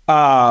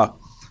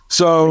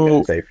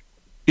 So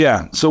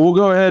we'll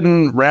go ahead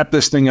and wrap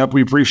this thing up.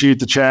 We appreciate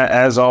the chat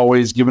as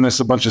always, giving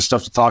us a bunch of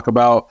stuff to talk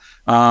about.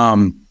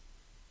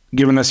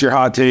 Giving us your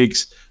hot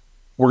takes.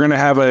 We're going to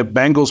have a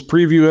Bengals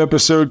preview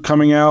episode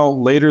coming out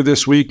later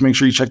this week. Make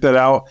sure you check that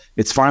out.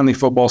 It's finally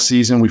football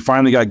season. We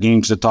finally got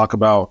games to talk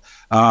about.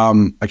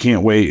 I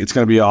can't wait. It's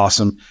going to be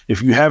awesome.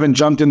 If you haven't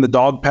jumped in the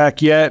dog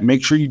pack yet,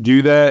 make sure you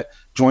do that.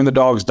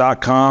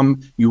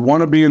 JoinTheDogs.com. You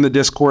want to be in the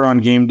Discord on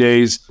game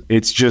days.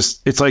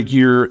 It's like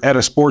you're at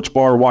a sports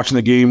bar watching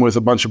the game with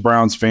a bunch of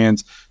Browns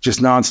fans, just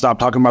nonstop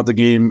talking about the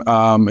game.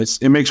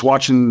 It makes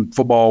watching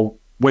football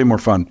way more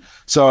fun.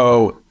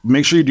 So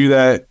make sure you do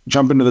that.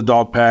 Jump into the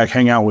dog pack,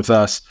 hang out with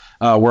us.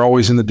 We're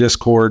always in the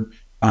Discord.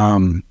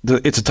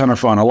 It's a ton of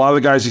fun. A lot of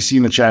the guys you see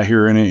in the chat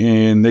here,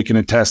 and they can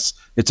attest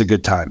it's a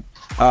good time.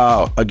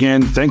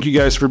 Again, thank you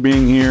guys for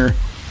being here.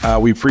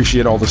 We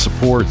appreciate all the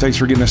support. Thanks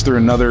for getting us through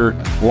another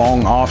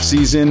long off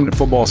season.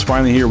 Football is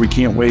finally here. We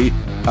can't wait.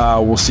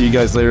 We'll see you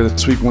guys later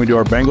this week when we do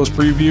our Bengals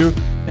preview.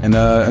 And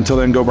until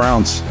then, go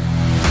Browns.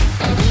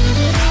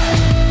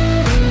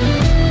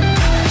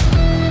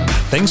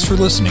 Thanks for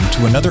listening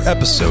to another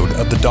episode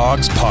of The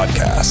Dogs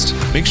Podcast.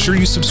 Make sure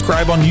you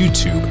subscribe on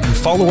YouTube and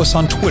follow us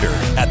on Twitter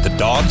at The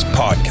Dogs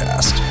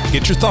Podcast.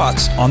 Get your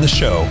thoughts on the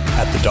show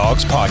at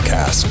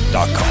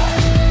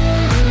thedogspodcast.com.